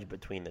button. I'll hedge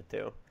between the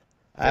two.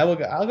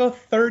 I'll go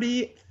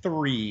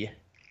 33.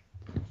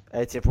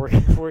 It's if we're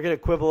gonna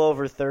quibble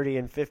over 30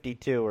 and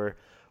 52 or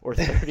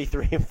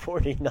 33 and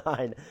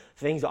 49,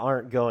 things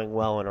aren't going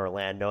well in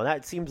Orlando, and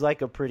that seems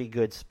like a pretty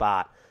good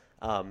spot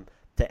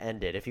to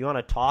end it. If you want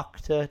to talk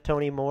to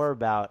Tony Moore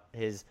about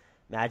his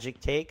Magic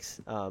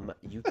takes,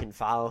 you can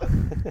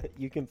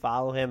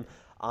follow him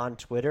on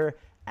Twitter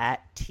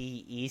at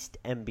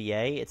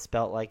TEastNBA. It's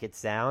spelled like it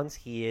sounds.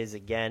 He is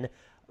again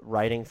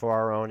writing for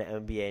our own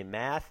NBA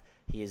Math.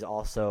 He is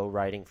also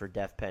writing for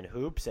Def Pen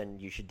Hoops,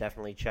 and you should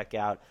definitely check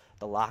out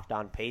the Locked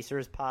On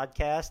Pacers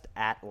podcast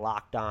at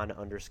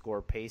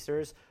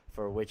LockedOn_Pacers,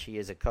 for which he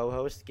is a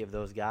co-host. Give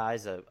those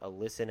guys a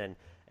listen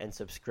and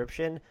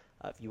subscription.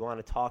 If you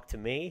want to talk to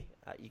me,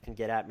 you can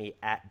get at me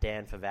at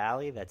Dan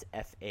Favale. That's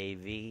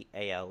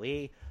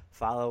Favale.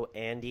 Follow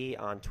Andy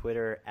on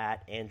Twitter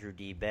at Andrew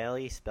D.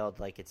 Bailey, spelled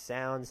like it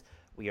sounds.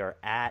 We are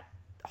at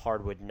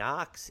Hardwood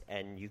Knocks,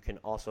 and you can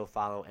also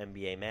follow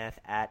NBA Math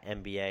at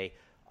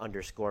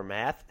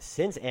NBA_Math.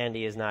 Since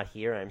Andy is not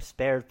here, I'm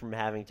spared from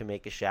having to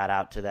make a shout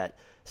out to that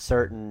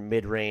certain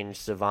mid-range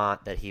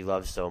savant that he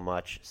loves so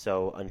much.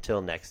 So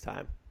until next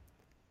time.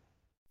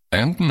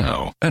 And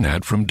now, an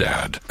ad from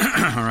Dad.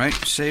 All right,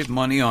 save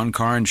money on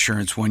car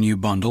insurance when you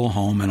bundle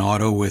home and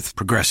auto with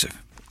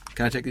Progressive.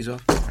 Can I take these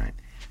off? All right.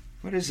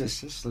 What is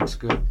this? This looks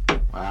good.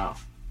 Wow,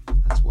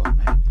 that's well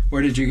made.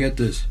 Where did you get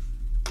this?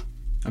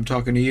 I'm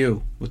talking to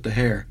you with the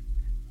hair.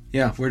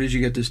 Yeah, where did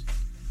you get this?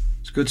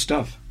 It's good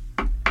stuff.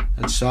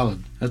 That's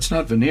solid. That's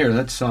not veneer.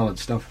 That's solid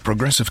stuff.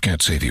 Progressive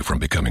can't save you from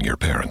becoming your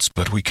parents,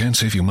 but we can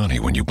save you money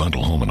when you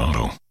bundle home and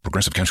auto.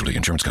 Progressive Casualty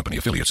Insurance Company,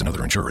 affiliates, and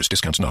other insurers.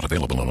 Discounts not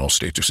available in all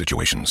states or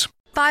situations.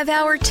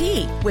 5-Hour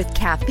Tea with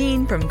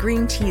caffeine from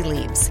green tea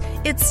leaves.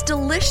 It's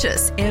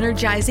delicious,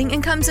 energizing,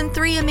 and comes in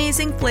 3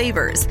 amazing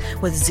flavors.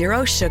 With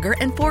 0 sugar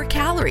and 4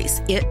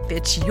 calories, it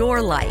fits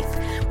your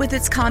life. With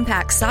its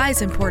compact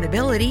size and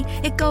portability,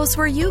 it goes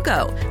where you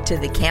go. To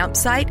the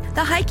campsite,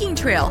 the hiking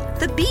trail,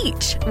 the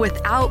beach,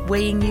 without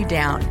weighing you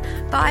down.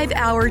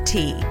 5-Hour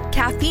Tea.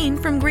 Caffeine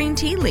from green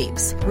tea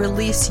leaves.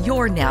 Release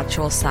your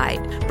natural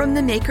side. From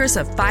the makers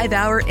of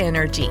 5-Hour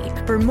Energy.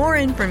 For more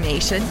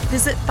information,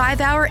 visit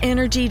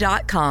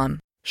 5hourenergy.com.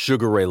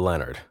 Sugar Ray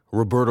Leonard,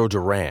 Roberto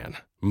Duran,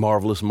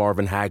 Marvelous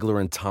Marvin Hagler,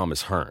 and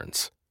Thomas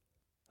Hearns.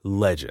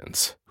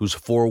 Legends, whose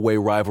 4-way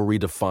rivalry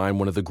defined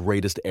one of the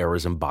greatest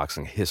eras in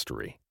boxing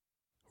history.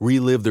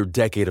 Relive their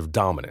decade of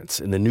dominance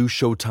in the new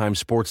Showtime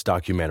sports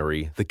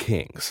documentary, The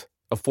Kings,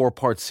 a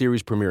 4-part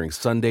series premiering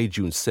Sunday,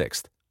 June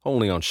 6th,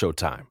 only on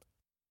Showtime.